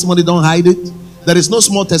have a testimony, don't hide it. There is no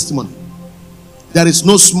small testimony. There is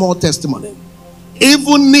no small testimony.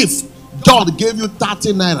 Even if God gave you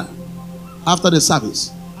 30 naira after the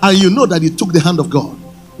service, and you know that you took the hand of God,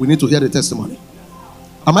 we need to hear the testimony.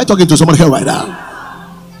 Am I talking to someone here right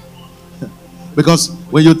now? Because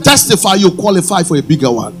when you testify, you qualify for a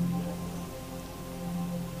bigger one.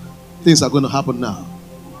 Things are going to happen now.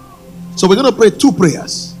 So we're going to pray 2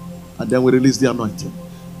 prayers, and then we release the anointing.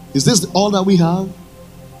 Is this all that we have?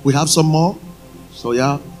 We have some more. So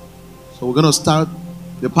yeah. So we're going to start.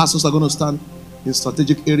 The pastors are going to stand in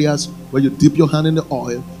strategic areas where you dip your hand in the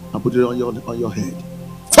oil and put it on your head.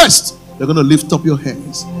 First, you're going to lift up your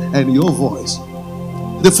hands and your voice.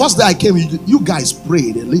 The first day I came, you guys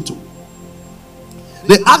prayed a little.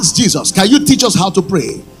 They asked Jesus, can you teach us how to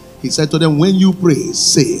pray? He said to them, when you pray,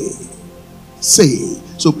 say.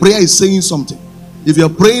 So prayer is saying something. If you're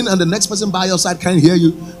praying and the next person by your side can't hear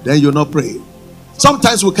you, then you're not praying.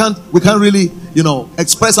 Sometimes we can't really,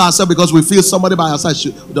 express ourselves because we feel somebody by our side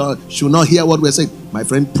should not hear what we're saying. My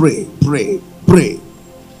friend, pray.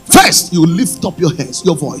 First, you lift up your hands,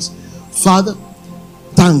 your voice. Father,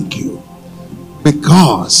 thank you,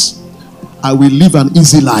 because I will live an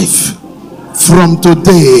easy life from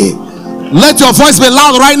today. Let your voice be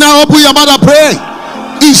loud right now. Open your mouth and pray.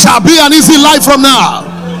 It shall be an easy life from now.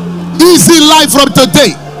 Easy life from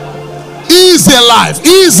today. Easy life.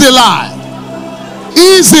 Easy life.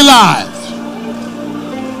 Easy life.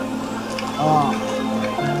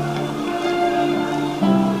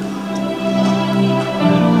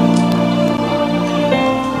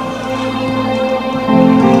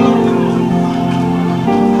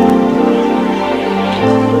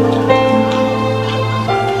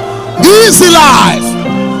 Easy life.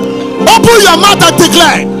 Open your mouth and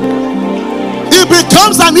declare. It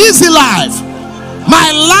becomes an easy life.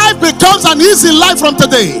 My life becomes an easy life from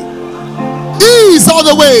today. Ease all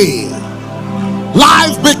the way.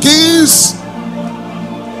 Life begins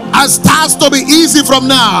and starts to be easy from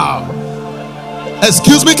now.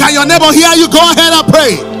 Excuse me, can your neighbor hear you? Go ahead and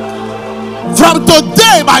pray. From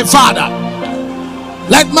today, my Father,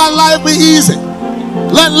 let my life be easy.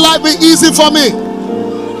 Let life be easy for me.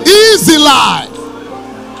 Easy life.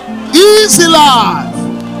 Easy life.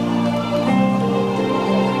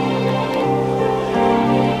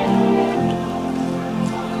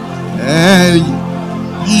 And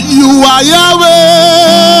you are Yahweh.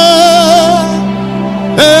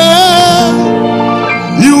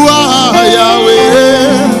 You are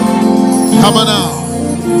Yahweh. Come on now.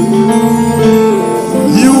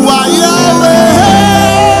 You are Yahweh.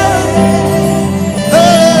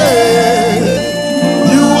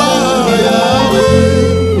 You are Yahweh.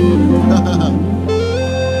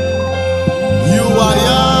 You are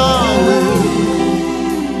Yahweh.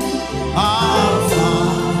 Alpha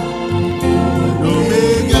and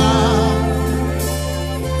Omega.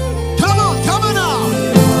 Come on now.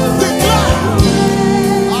 Declare.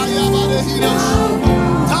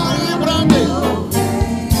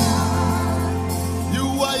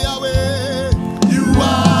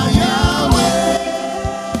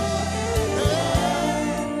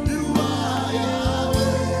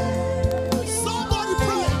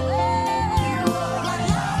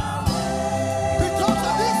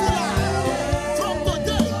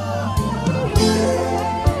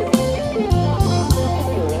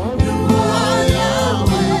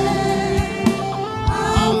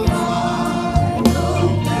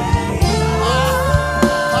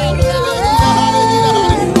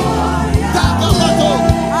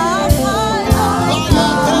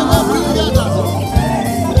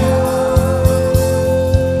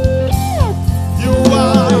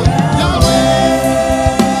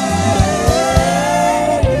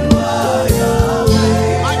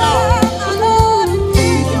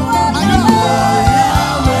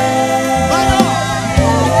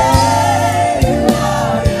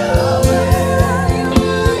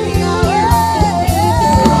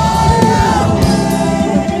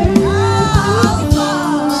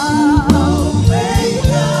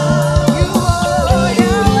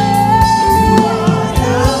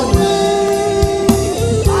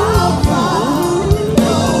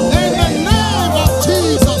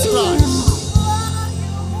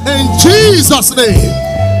 Jesus' name.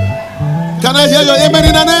 Can I hear your amen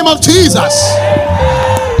in the name of Jesus?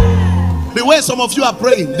 The way some of you are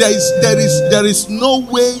praying, there is no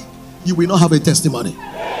way you will not have a testimony.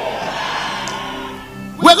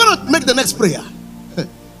 We're going to make the next prayer.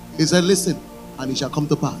 He said, listen, and it shall come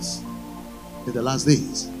to pass in the last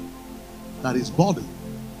days that his body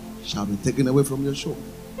shall be taken away from your shoulder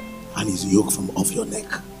and his yoke from off your neck,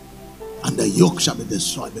 and the yoke shall be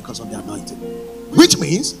destroyed because of the anointing. Which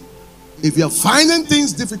means, if you're finding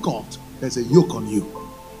things difficult, there's a yoke on you.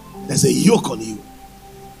 There's a yoke on you.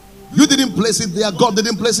 You didn't place it there. God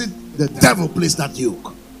didn't place it. The devil placed that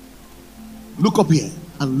yoke. Look up here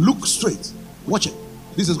and look straight. Watch it.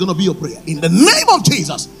 This is going to be your prayer. In the name of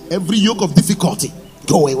Jesus, every yoke of difficulty,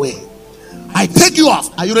 go away. I take you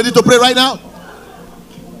off. Are you ready to pray right now?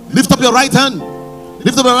 Lift up your right hand.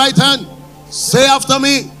 Lift up your right hand. Say after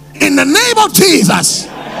me, in the name of Jesus.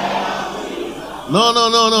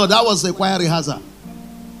 No. That was a choir rehearsal.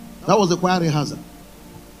 That was a choir rehearsal.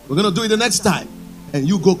 We're going to do it the next time. And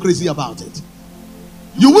you go crazy about it.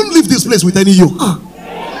 You won't leave this place with any yoke.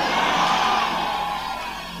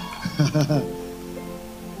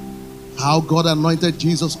 How God anointed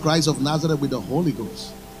Jesus Christ of Nazareth with the Holy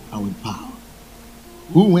Ghost and with power,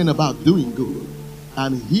 who went about doing good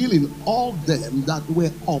and healing all them that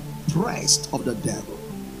were oppressed of the devil.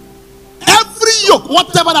 Every yoke,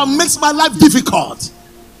 whatever that makes my life difficult,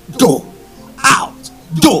 go out,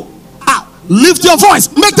 go out. Lift your voice,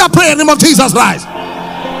 make that prayer in the name of Jesus Christ.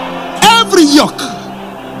 Every yoke,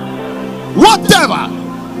 whatever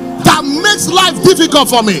that makes life difficult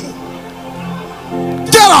for me,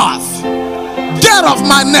 get off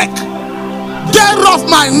my neck, get off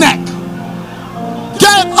my neck,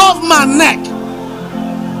 get off my neck,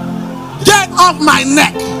 get off my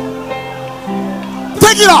neck.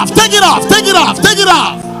 Take it off, take it off, take it off, take it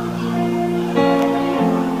off.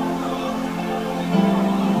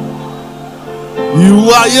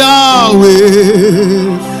 You are Yahweh,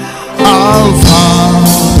 Alpha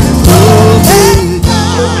and Omega.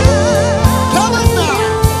 Come on now.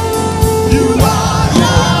 You are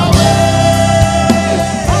Yahweh.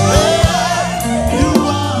 You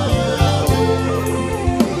are Yahweh.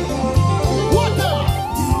 Whatever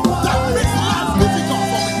that makes life difficult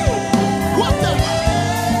for me, whatever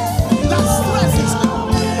that stresses me,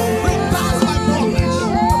 retards my progress,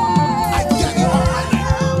 I get it already.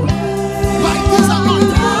 By this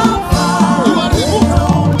anointing, you are removed.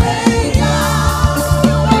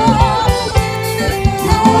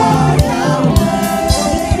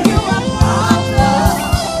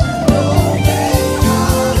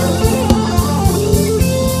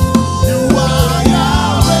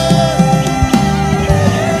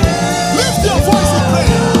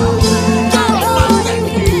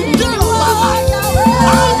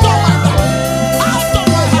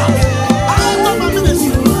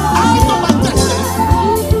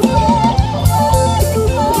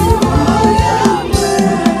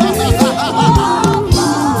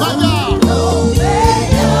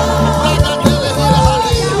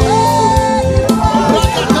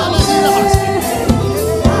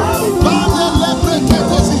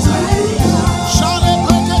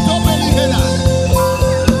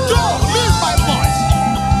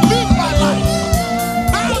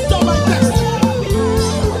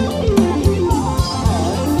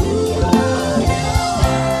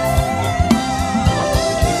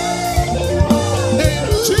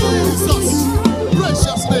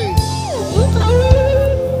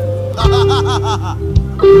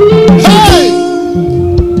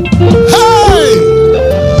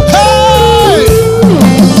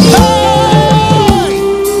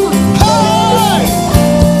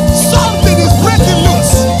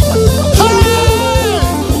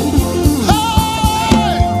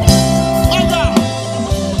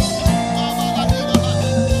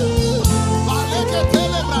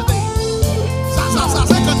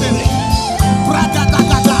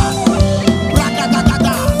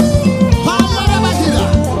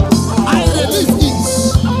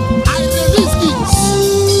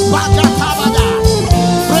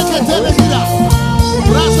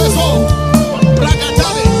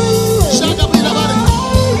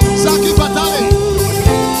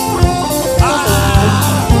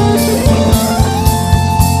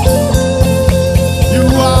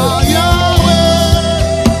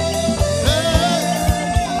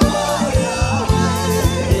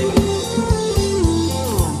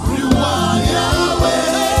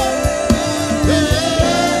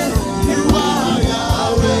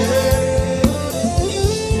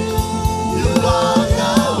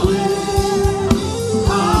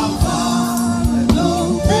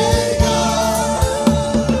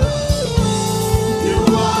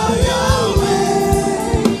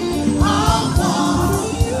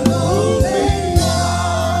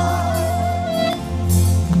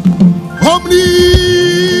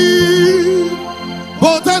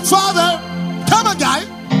 said, Father, come a guy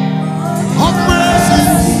of mercy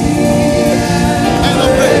and of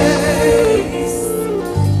grace.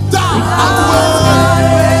 Thou art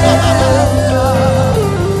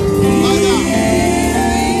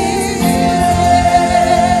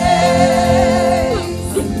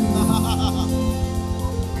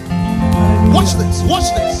Watch this, watch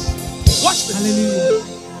this, watch this.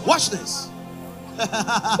 Hallelujah. Watch this.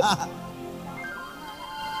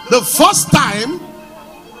 The first time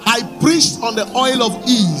I preached on the oil of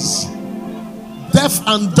ease, deaf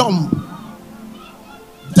and dumb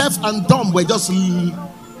were just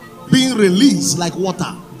being released like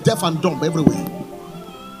water. Deaf and dumb everywhere.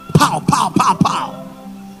 Pow, pow, pow, pow.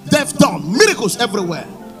 Deaf, dumb, miracles everywhere.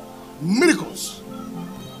 Miracles.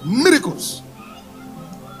 Miracles.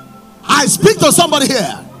 I speak to somebody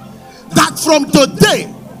here that from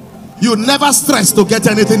today you never stress to get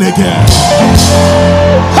anything again.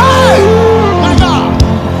 Hey! My God!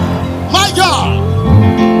 My God!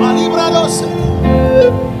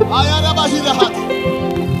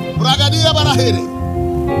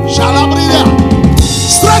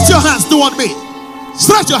 Stretch your hands toward me.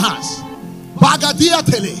 Stretch your hands.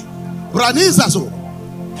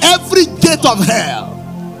 Every gate of hell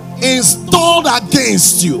installed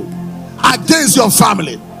against you, against your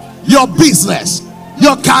family, your business,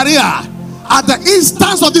 your career, at the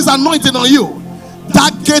instance of this anointing on you,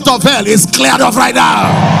 that gate of hell is cleared off right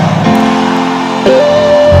now.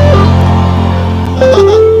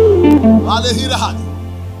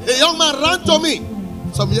 A young man ran to me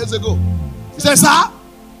some years ago. He said, sir,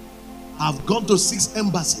 I've gone to 6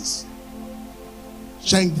 embassies,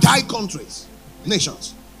 Shanghai countries,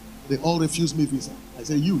 nations. They all refused me visa. I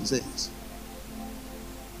said, you? He said, yes.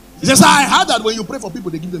 He says, I heard that when you pray for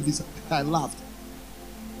people, they give them visa. I laughed.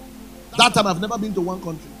 That time, I've never been to one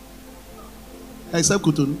country except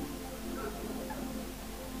Cotonou.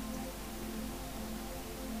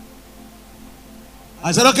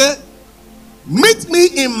 I said, okay, meet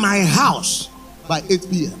me in my house by 8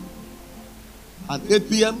 p.m. At 8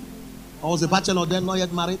 p.m., I was a bachelor then, not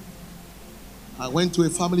yet married. I went to a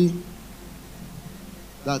family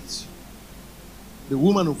that the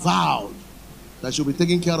woman vowed that she'll be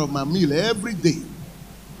taking care of my meal every day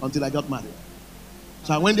until I got married.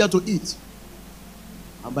 So I went there to eat.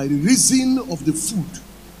 And by the reason of the food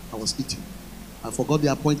I was eating, I forgot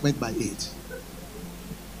the appointment by 8.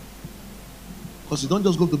 Because you don't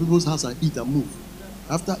just go to people's house and eat and move.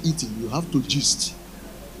 After eating, you have to gist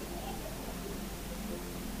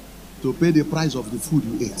to pay the price of the food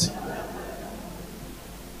you ate.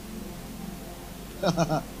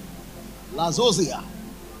 Lazozia.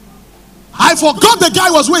 I forgot the guy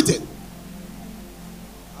was waiting.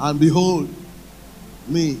 And behold,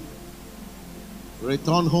 me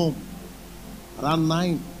returned home around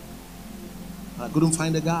 9. I couldn't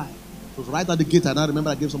find the guy. It was right at the gate. And I remember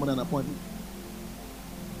I gave somebody an appointment.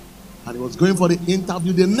 And he was going for the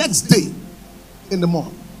interview the next day in the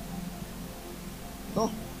morning. No.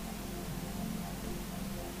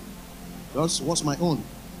 Yours was my own.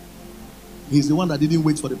 He's the one that didn't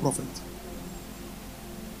wait for the prophet.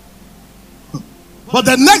 But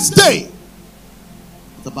the next day,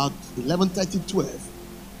 at about 11:30, 12,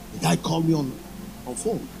 the guy called me on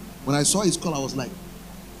phone. When I saw his call, I was like,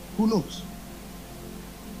 who knows?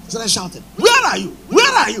 So I shouted, where are you?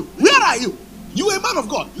 Where are you? Where are you? You a man of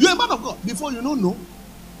God. You a man of God. Before you know, no.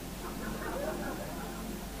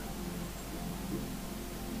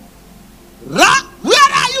 Where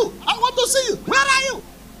are you? I want to see you. Where are you?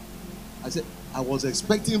 I said, I was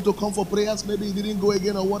expecting him to come for prayers. Maybe he didn't go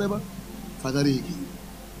again or whatever. Father Igi,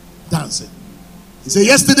 dancing. He said,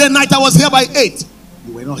 yesterday night I was here by 8.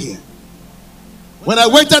 You were not here. When I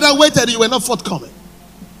waited, you were not forthcoming.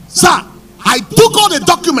 Sir, I took all the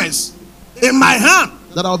documents in my hand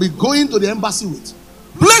that I'll be going to the embassy with.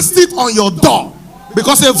 Placed it on your door.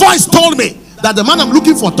 Because a voice told me that the man I'm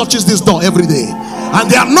looking for touches this door every day. And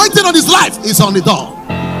the anointing on his life is on the door.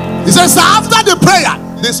 He says, sir, after the prayer,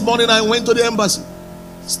 this morning I went to the embassy.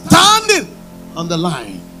 Standing on the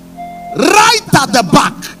line, right at the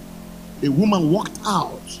back, a woman walked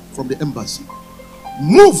out from the embassy,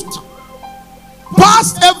 moved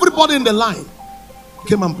past everybody in the line,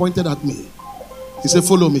 came and pointed at me. He said,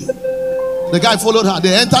 follow me. The guy followed her.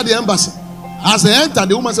 They entered the embassy. As they entered,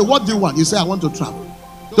 the woman said, what do you want? He said, I want to travel.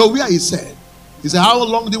 So where? He said, how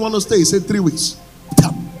long do you want to stay? He said, 3 weeks.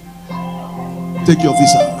 Take your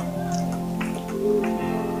visa.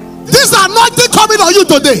 This anointing coming on you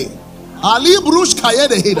today. Ali Brush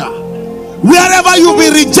Kayede Hida. Wherever you've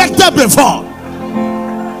been rejected before,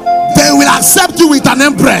 they will accept you with an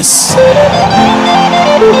empress.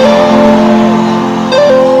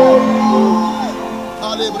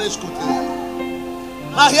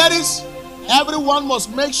 Now hear this. Everyone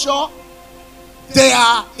must make sure they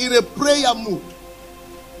are in a prayer mood.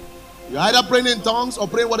 You're either praying in tongues or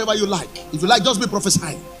praying whatever you like. If you like, just be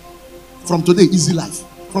prophesying. From today, easy life.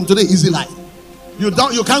 From today, easy life. You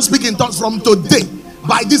can't speak in tongues from today.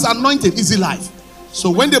 By this anointing, easy life. So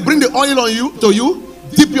when they bring the oil on you, to you,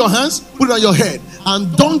 dip your hands, put it on your head,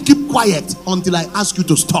 and don't keep quiet until I ask you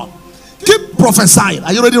to stop. Keep prophesying.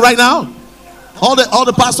 Are you ready right now? All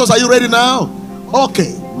the pastors, are you ready now?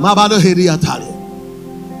 Okay.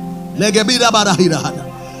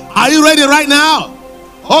 Are you ready right now?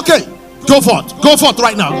 Okay. Go forth. Go forth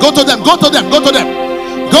right now. Go to them. Go to them. Go to them.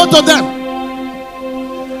 Go to them.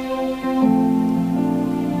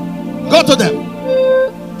 Go to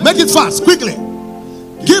them. Make it fast. Quickly.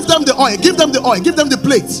 Give them the oil. Give them the oil. Give them the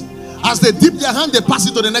plates. As they dip their hand, they pass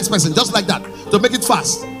it to the next person. Just like that. To make it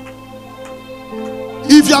fast.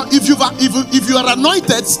 If you are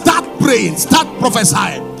anointed, start praying. Start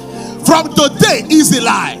prophesying. From today, easy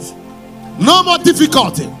life. No more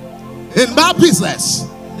difficulty. In my business.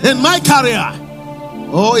 In my career.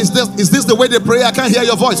 Oh, is this the way they pray? I can't hear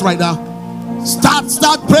your voice right now.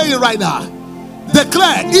 Start praying right now.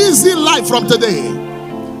 Declare easy life from today.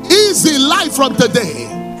 Easy life from today.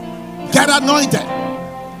 Get anointed.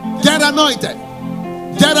 Get anointed.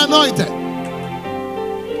 Get anointed.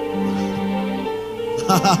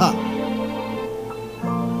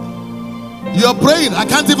 You're praying. I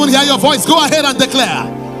can't even hear your voice. Go ahead and declare.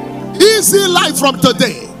 Easy life from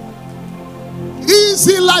today.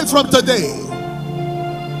 Easy life from today.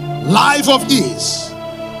 Life of ease.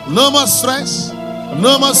 No more stress.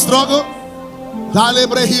 No more struggle.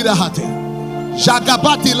 Dalebre hirahate.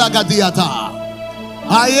 Shakapati lagadiata.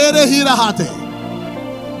 Ayere hirahate.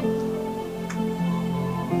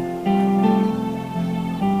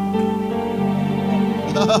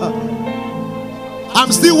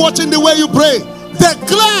 I'm still watching the way you pray.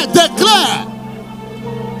 Declare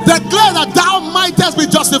that thou mightest be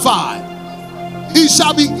justified. It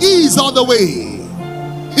shall be ease all the way.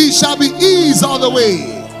 It shall be ease all the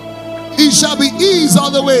way. It shall be ease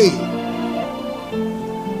all the way.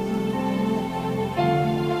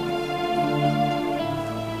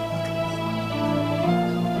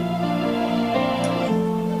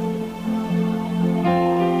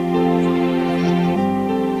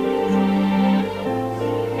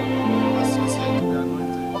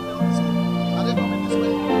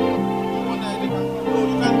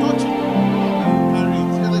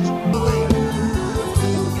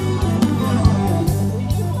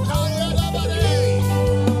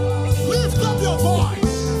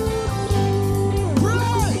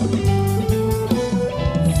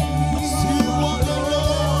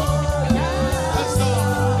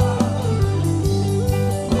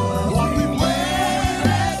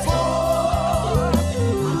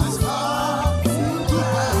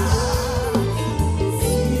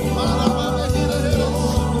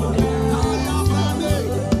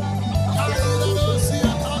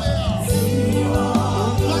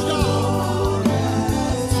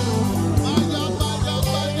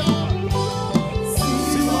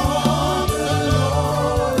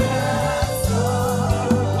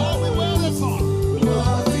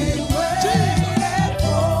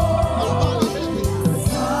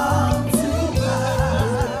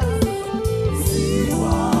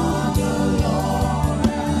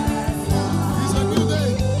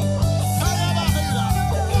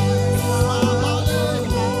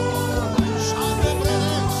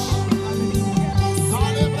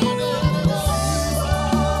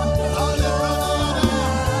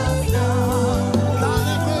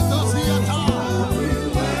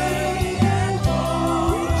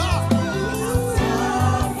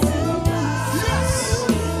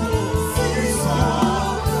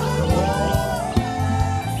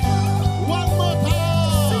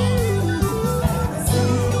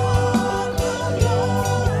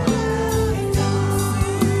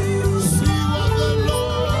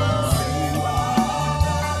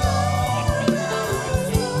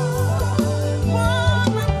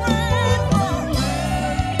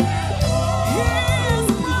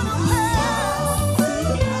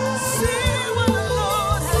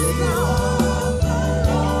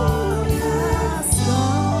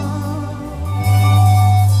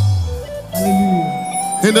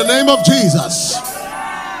 In the name of Jesus.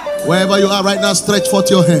 Wherever you are right now, stretch forth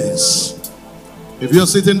your hands. If you're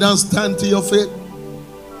sitting down, stand to your feet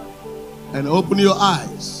and open your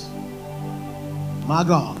eyes. My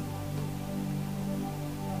God.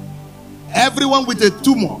 Everyone with a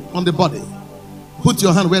tumor on the body, put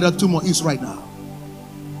your hand where that tumor is right now.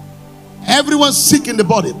 Everyone sick in the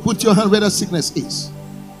body, put your hand where that sickness is.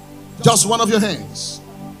 Just one of your hands.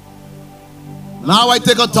 Now I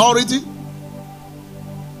take authority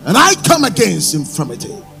and I come against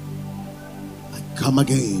infirmity. I come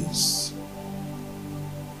against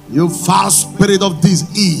you foul spirit of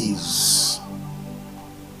disease.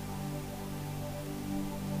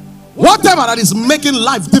 Whatever that is making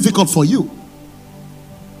life difficult for you,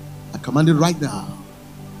 I command it right now.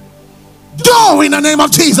 Go in the name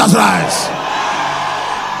of Jesus Christ.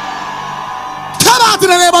 Come out in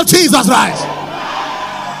the name of Jesus Christ.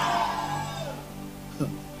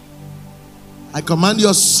 I command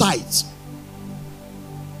your sight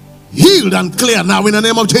healed and clear now in the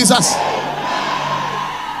name of Jesus.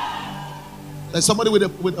 There's somebody with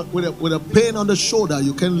a pain on the shoulder.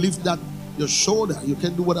 You can lift that your shoulder. You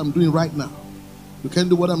can do what I'm doing right now. You can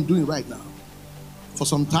do what I'm doing right now. For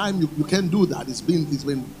some time you can do that. It's been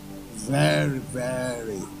very,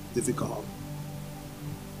 very difficult.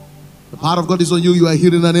 The power of God is on you. You are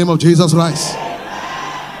healed in the name of Jesus Christ.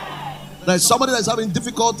 There's somebody that's having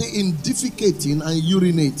difficulty in defecating and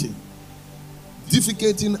urinating.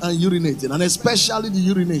 Defecating and urinating, and especially the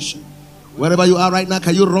urination. Wherever you are right now,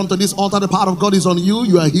 can you run to this altar? The power of God is on you.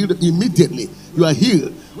 You are healed immediately. You are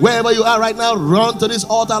healed. Wherever you are right now, run to this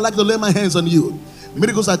altar. I'd like to lay my hands on you.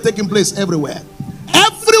 Miracles are taking place everywhere.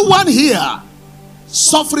 Everyone here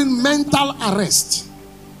suffering mental arrest.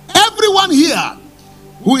 Everyone here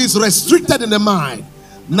who is restricted in the mind,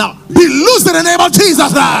 now be loosed in the name of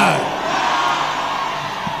Jesus Christ.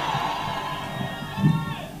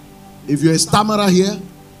 If you're a stammerer here,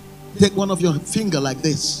 take one of your finger like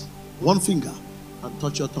this. One finger and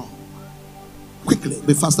touch your tongue. Quickly,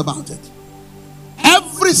 be fast about it.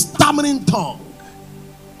 Every stammering tongue,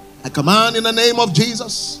 I command in the name of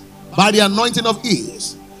Jesus, by the anointing of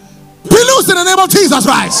ease, be loosed in the name of Jesus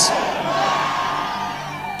Christ.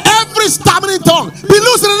 Every stammering tongue, be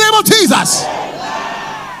loosed in the name of Jesus.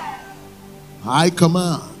 I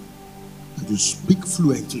command that you speak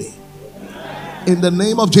fluently in the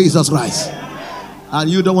name of Jesus Christ. And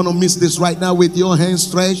you don't want to miss this right now with your hands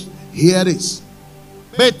stretched. Here it is.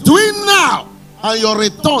 Between now and your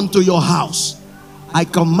return to your house, I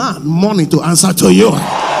command money to answer to you.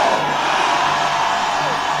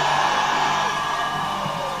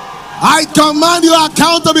 I command your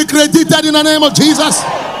account to be credited in the name of Jesus.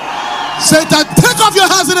 Satan, take off your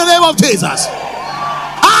hands in the name of Jesus.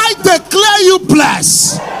 I declare you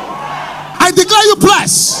blessed. I declare you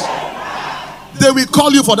blessed. They will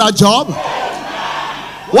call you for that job.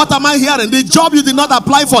 What am I hearing? The job you did not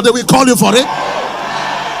apply for, they will call you for it.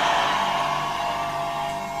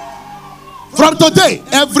 From today,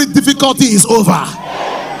 every difficulty is over.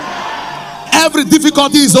 Every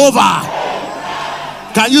difficulty is over.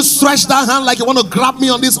 Can you stretch that hand like you want to grab me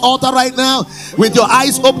on this altar right now? With your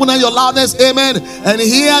eyes open and your loudest amen. And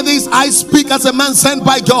hear this, I speak as a man sent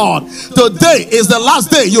by God. Today is the last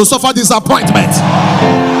day you suffer disappointment.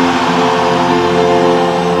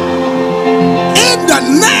 In the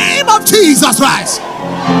name of Jesus Christ.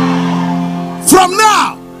 From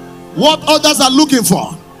now, what others are looking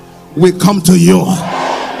for will come to you.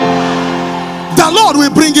 The Lord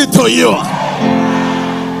will bring it to you.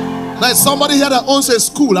 There's somebody here that owns a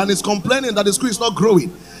school and is complaining that the school is not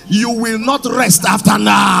growing. You will not rest after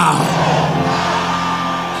now.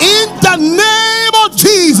 In the name of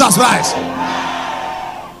Jesus Christ.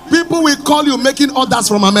 People will call you making orders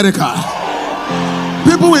from America.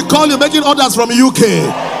 People will call you making orders from UK.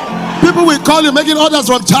 People will call you making orders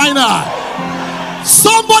from China.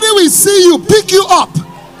 Somebody will see you, pick you up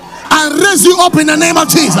and raise you up in the name of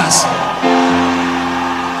Jesus.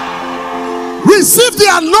 Receive the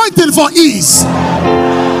anointing for ease.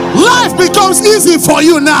 Life becomes easy for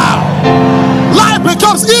you now. Life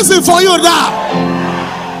becomes easy for you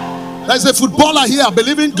now. There's a footballer here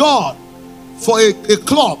believing God for a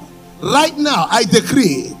club. Right now, I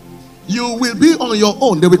decree you will be on your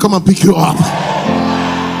own. They will come and pick you up.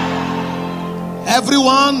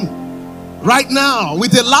 Everyone, right now,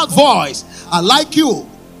 with a loud voice, I like you.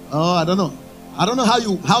 Oh, I don't know. I don't know how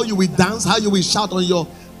you will dance, how you will shout on your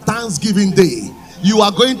Thanksgiving Day. You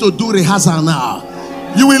are going to do rehearsal now.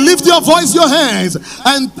 You will lift your voice, your hands,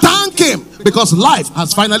 and thank Him because life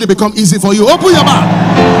has finally become easy for you. Open your mouth.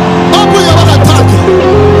 Open your mouth and thank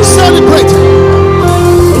Him. Celebrate.